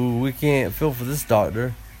 no, we can't fill for this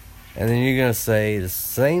doctor. And then you're going to say the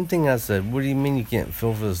same thing I said. What do you mean you can't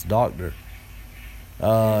fill for this doctor?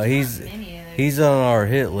 He's on our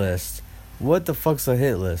hit list. What the fuck's a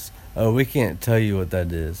hit list? Oh, we can't tell you what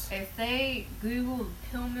that is. If they Google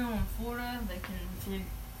pill mill in Florida, they can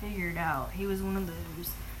figure it out. He was one of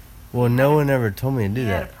those. Well, no one ever told me to do He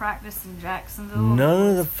that. had a practice in Jacksonville.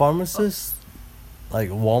 None of the pharmacists, like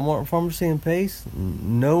Walmart Pharmacy and Pace,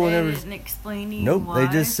 no one ever. They didn't explain to you Nope, why.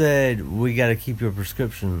 they just said, we got to keep your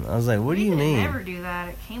prescription. I was like, what do you mean? We never do that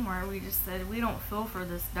at Kmart. We just said, we don't fill for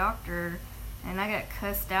this doctor. And I got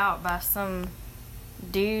cussed out by some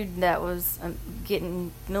dude that was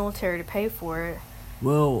getting military to pay for it.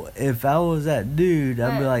 Well, if I was that dude,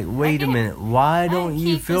 I'd be like, wait a minute, why don't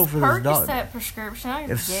you fill for this doctor? Percocet prescription. I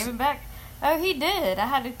gave it back. Oh, he did. I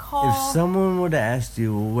had to call. If someone would have asked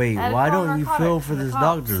you, well, wait, why don't you fill for this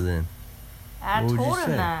doctor then? I told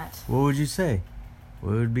him that. What would you say?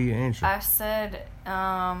 What would be your answer? I said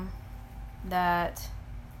that.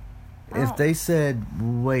 If they said,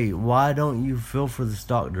 wait, why don't you fill for this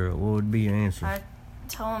doctor? What would be your answer? I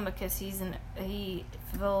tell him because he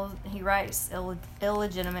writes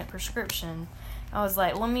illegitimate prescription. I was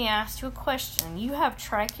like, let me ask you a question. You have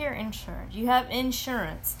TRICARE insurance. You have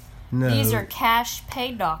insurance. No. These are cash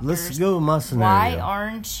pay doctors. Let's go with my scenario. Why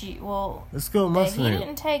aren't you? Well, let's go with my scenario. He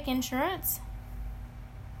didn't take insurance.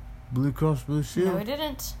 Blue Cross Blue Shield? No, he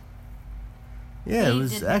didn't. Yeah, it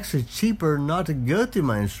was actually cheaper not to go through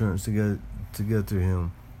my insurance to go through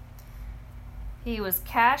him. He was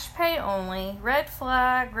cash pay only. Red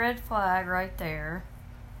flag right there.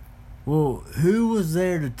 Well, who was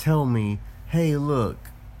there to tell me, hey, look,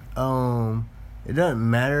 it doesn't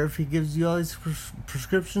matter if he gives you all these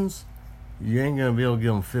prescriptions, you ain't going to be able to get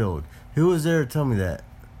them filled. Who was there to tell me that?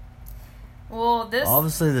 Well,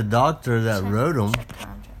 obviously the doctor that wrote them.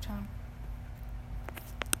 Check time.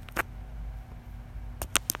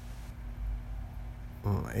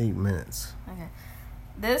 8 minutes. Okay.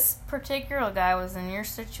 This particular guy was in your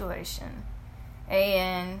situation.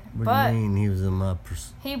 And what do you mean he was in my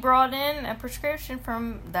he brought in a prescription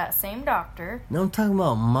from that same doctor. No, I'm talking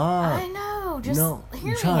about my... I know. Just hear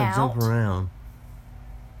me out. I'm trying to jump around.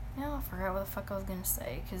 No, I forgot what the fuck I was going to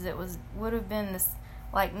say. Because would have been this...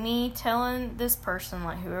 Like me telling this person,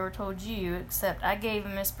 like whoever told you, except I gave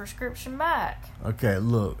him his prescription back. Okay,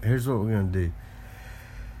 look. Here's what we're going to do.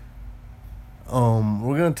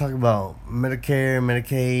 We're going to talk about Medicare,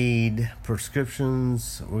 Medicaid,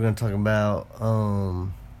 prescriptions. We're going to talk about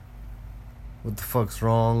what the fuck's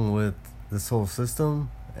wrong with this whole system.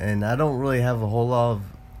 And I don't really have a whole lot of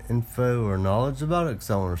info or knowledge about it because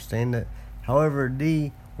I don't understand it. However,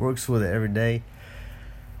 Dee works with it every day.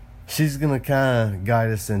 She's going to kind of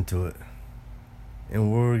guide us into it.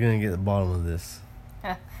 And we're going to get to the bottom of this.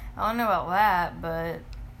 I don't know about that, but...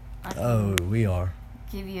 we are.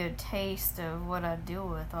 Give you a taste of what I deal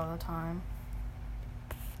with all the time.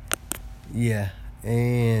 Yeah,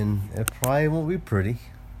 and it probably won't be pretty,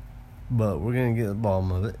 but we're going to get to the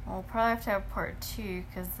bottom of it. We'll probably have to have part 2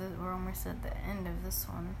 because we're almost at the end of this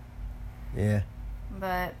one. Yeah.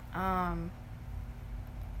 But,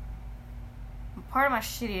 part of my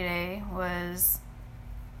shitty day was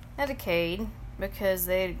Medicaid because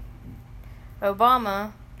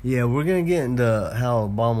Obama... Yeah, we're going to get into how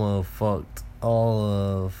Obama fucked all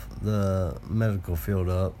of the medical field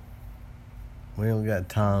up. We don't got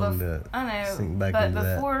time to sink back into that.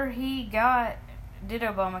 But before he did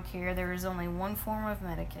Obamacare, there was only one form of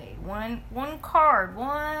Medicaid. One card.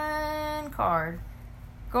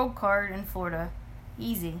 Gold card in Florida.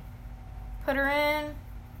 Easy. Put her in,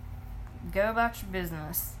 go about your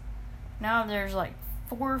business. Now there's like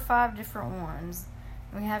 4 or 5 different ones.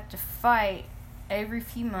 We have to fight every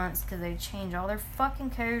few months because they change all their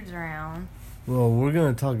fucking codes around. Well, we're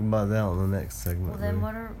going to talk about that on the next segment. Well, then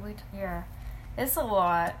what are we... Yeah. It's a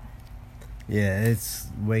lot. Yeah, it's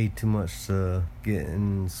way too much to get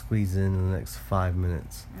and squeeze in the next 5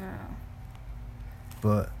 minutes. No.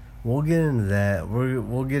 But we'll get into that.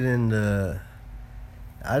 We'll get into...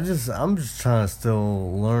 I'm just trying to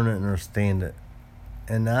still learn it and understand it.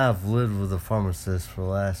 And I've lived with a pharmacist for the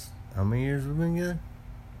last... How many years we've been together?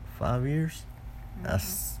 5 years? Mm-hmm. I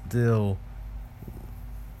still...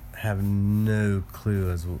 have no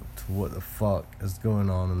clue as to what the fuck is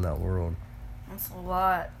going on in that world. That's a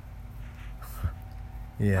lot.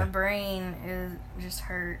 Yeah. My brain just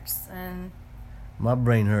hurts, and My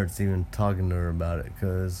brain hurts even talking to her about it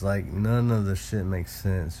because, like, none of the shit makes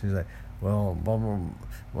sense. She's like, well, blah, blah,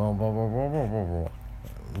 blah, blah, blah, blah, blah, blah, blah.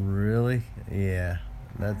 Really? Yeah.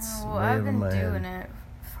 That's way I've over been my doing head. it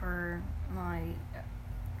for like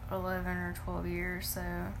 11 or 12 years, so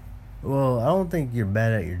Well, I don't think you're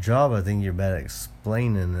bad at your job. I think you're bad at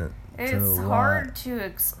explaining it. it's hard to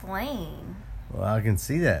explain. Well, I can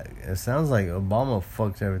see that. It sounds like Obama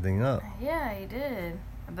fucked everything up. Yeah, he did.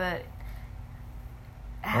 But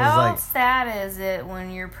was how like- sad is it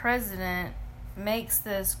when your president makes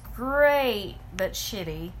this great but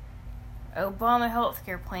shitty Obama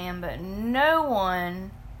healthcare plan, but no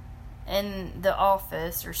one in the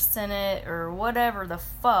office or Senate or whatever the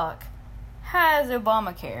fuck has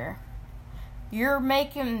Obamacare? You're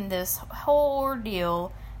making this whole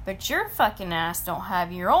ordeal, but your fucking ass don't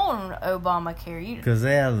have your own Obamacare. Because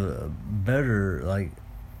they have a better, like,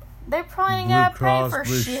 They probably ain't Blue gotta pay Cross for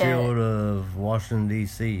Blue shit. Shield of Washington,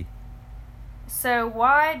 D.C. So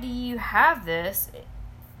why do you have this?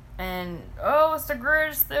 And it's the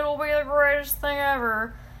greatest. It'll be the greatest thing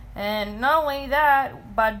ever. And not only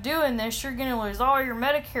that, by doing this, you're gonna lose all your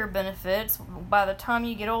Medicare benefits by the time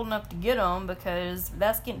you get old enough to get them, because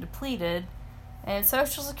that's getting depleted, and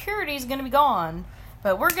Social Security is gonna be gone.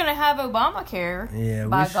 But we're gonna have Obamacare. Yeah,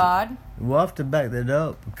 by God. We'll have to back that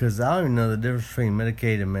up because I don't even know the difference between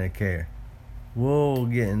Medicaid and Medicare. We'll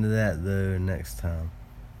get into that, though, next time.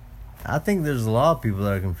 I think there's a lot of people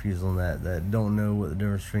that are confused on that don't know what the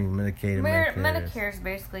difference between Medicaid and Medicare is. Medicare is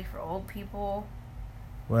basically for old people.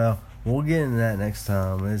 Well, we'll get into that next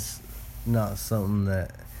time. It's not something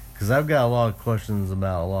that... Because I've got a lot of questions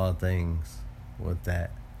about a lot of things with that.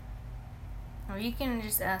 Or you can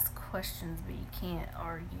just ask questions, but you can't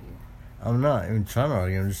argue. I'm not even trying to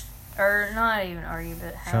argue. I'm just Or not even argue,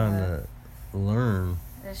 but have trying to learn.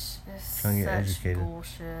 It's trying to get such educated.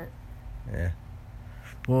 bullshit. Yeah.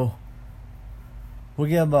 Well, we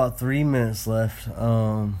got about 3 minutes left. You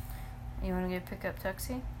want to go pick up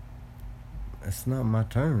Tuxie? It's not my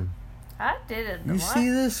turn. I did it. You see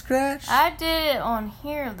this scratch? I did it on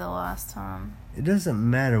here the last time. It doesn't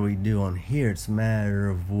matter what you do on here. It's a matter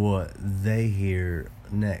of what they hear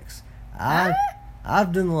next. I've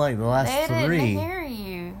done like the last They three. didn't hear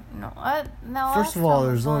you. No. First of all,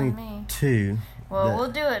 there's only two. Well,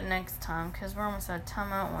 we'll do it next time because we're almost out of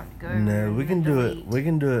time. I don't want to go. No, we can do it. We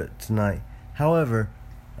can do it tonight. However,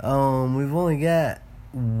 we've only got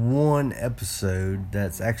one episode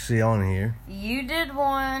that's actually on here. You did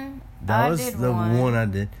one. That was did the one I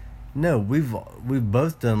did. No, we've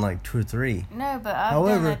both done like 2 or 3. No, but I've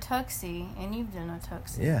done a Tuxie and you've done a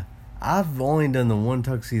Tuxie. Yeah, I've only done the one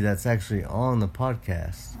Tuxie that's actually on the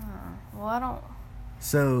podcast. Well, I don't.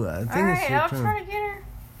 So I think it's your I'll turn. try to get her.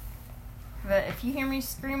 But if you hear me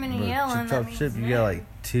screaming and yelling, that means Chip, you got like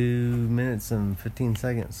 2 minutes and 15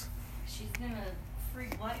 seconds. she's gonna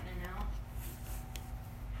freak lightning out.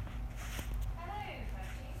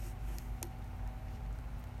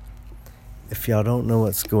 If y'all don't know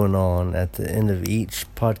what's going on, at the end of each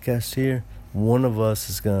podcast here, one of us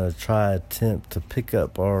is going to try attempt to pick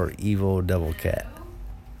up our evil devil cat.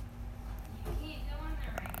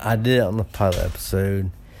 I did it on the pilot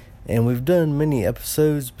episode, and we've done many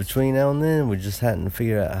episodes between now and then. We just hadn't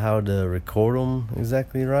figured out how to record them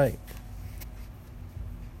exactly right.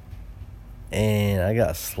 And I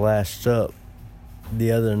got slashed up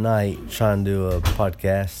the other night trying to do a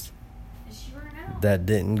podcast that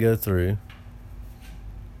didn't go through.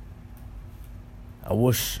 I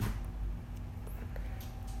wish,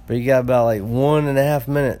 but you got about like 1.5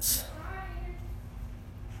 minutes.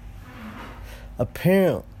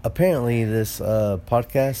 Apparently, this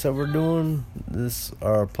podcast that we're doing,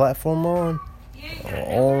 our platform on, will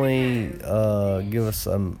only give us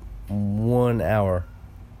 1 hour.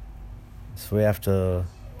 So we have to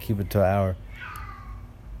keep it to an hour.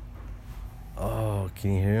 Oh,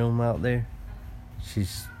 can you hear him out there?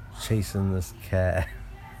 She's chasing this cat.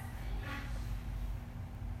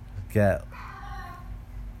 Got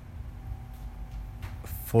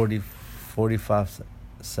 45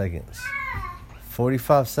 seconds.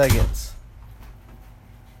 45 seconds.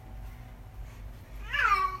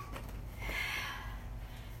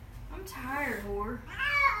 I'm tired, whore.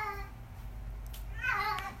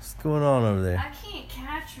 What's going on over there? I can't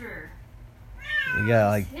catch her. You got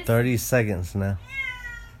like 30 seconds now.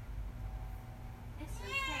 It's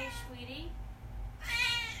okay, sweetie.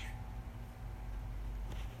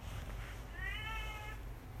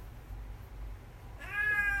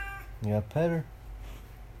 You got pet her?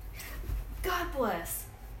 God bless.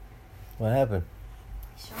 What happened?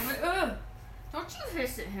 Don't you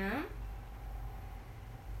hiss at him.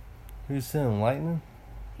 Who's sending lightning?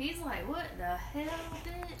 He's like, what the hell,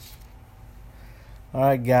 bitch?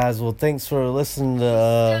 Alright, guys. Well, thanks for listening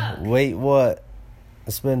to Wait What?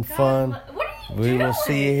 It's been fun. What are you We doing? will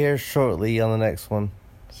see you here shortly on the next one.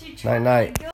 She Night, night.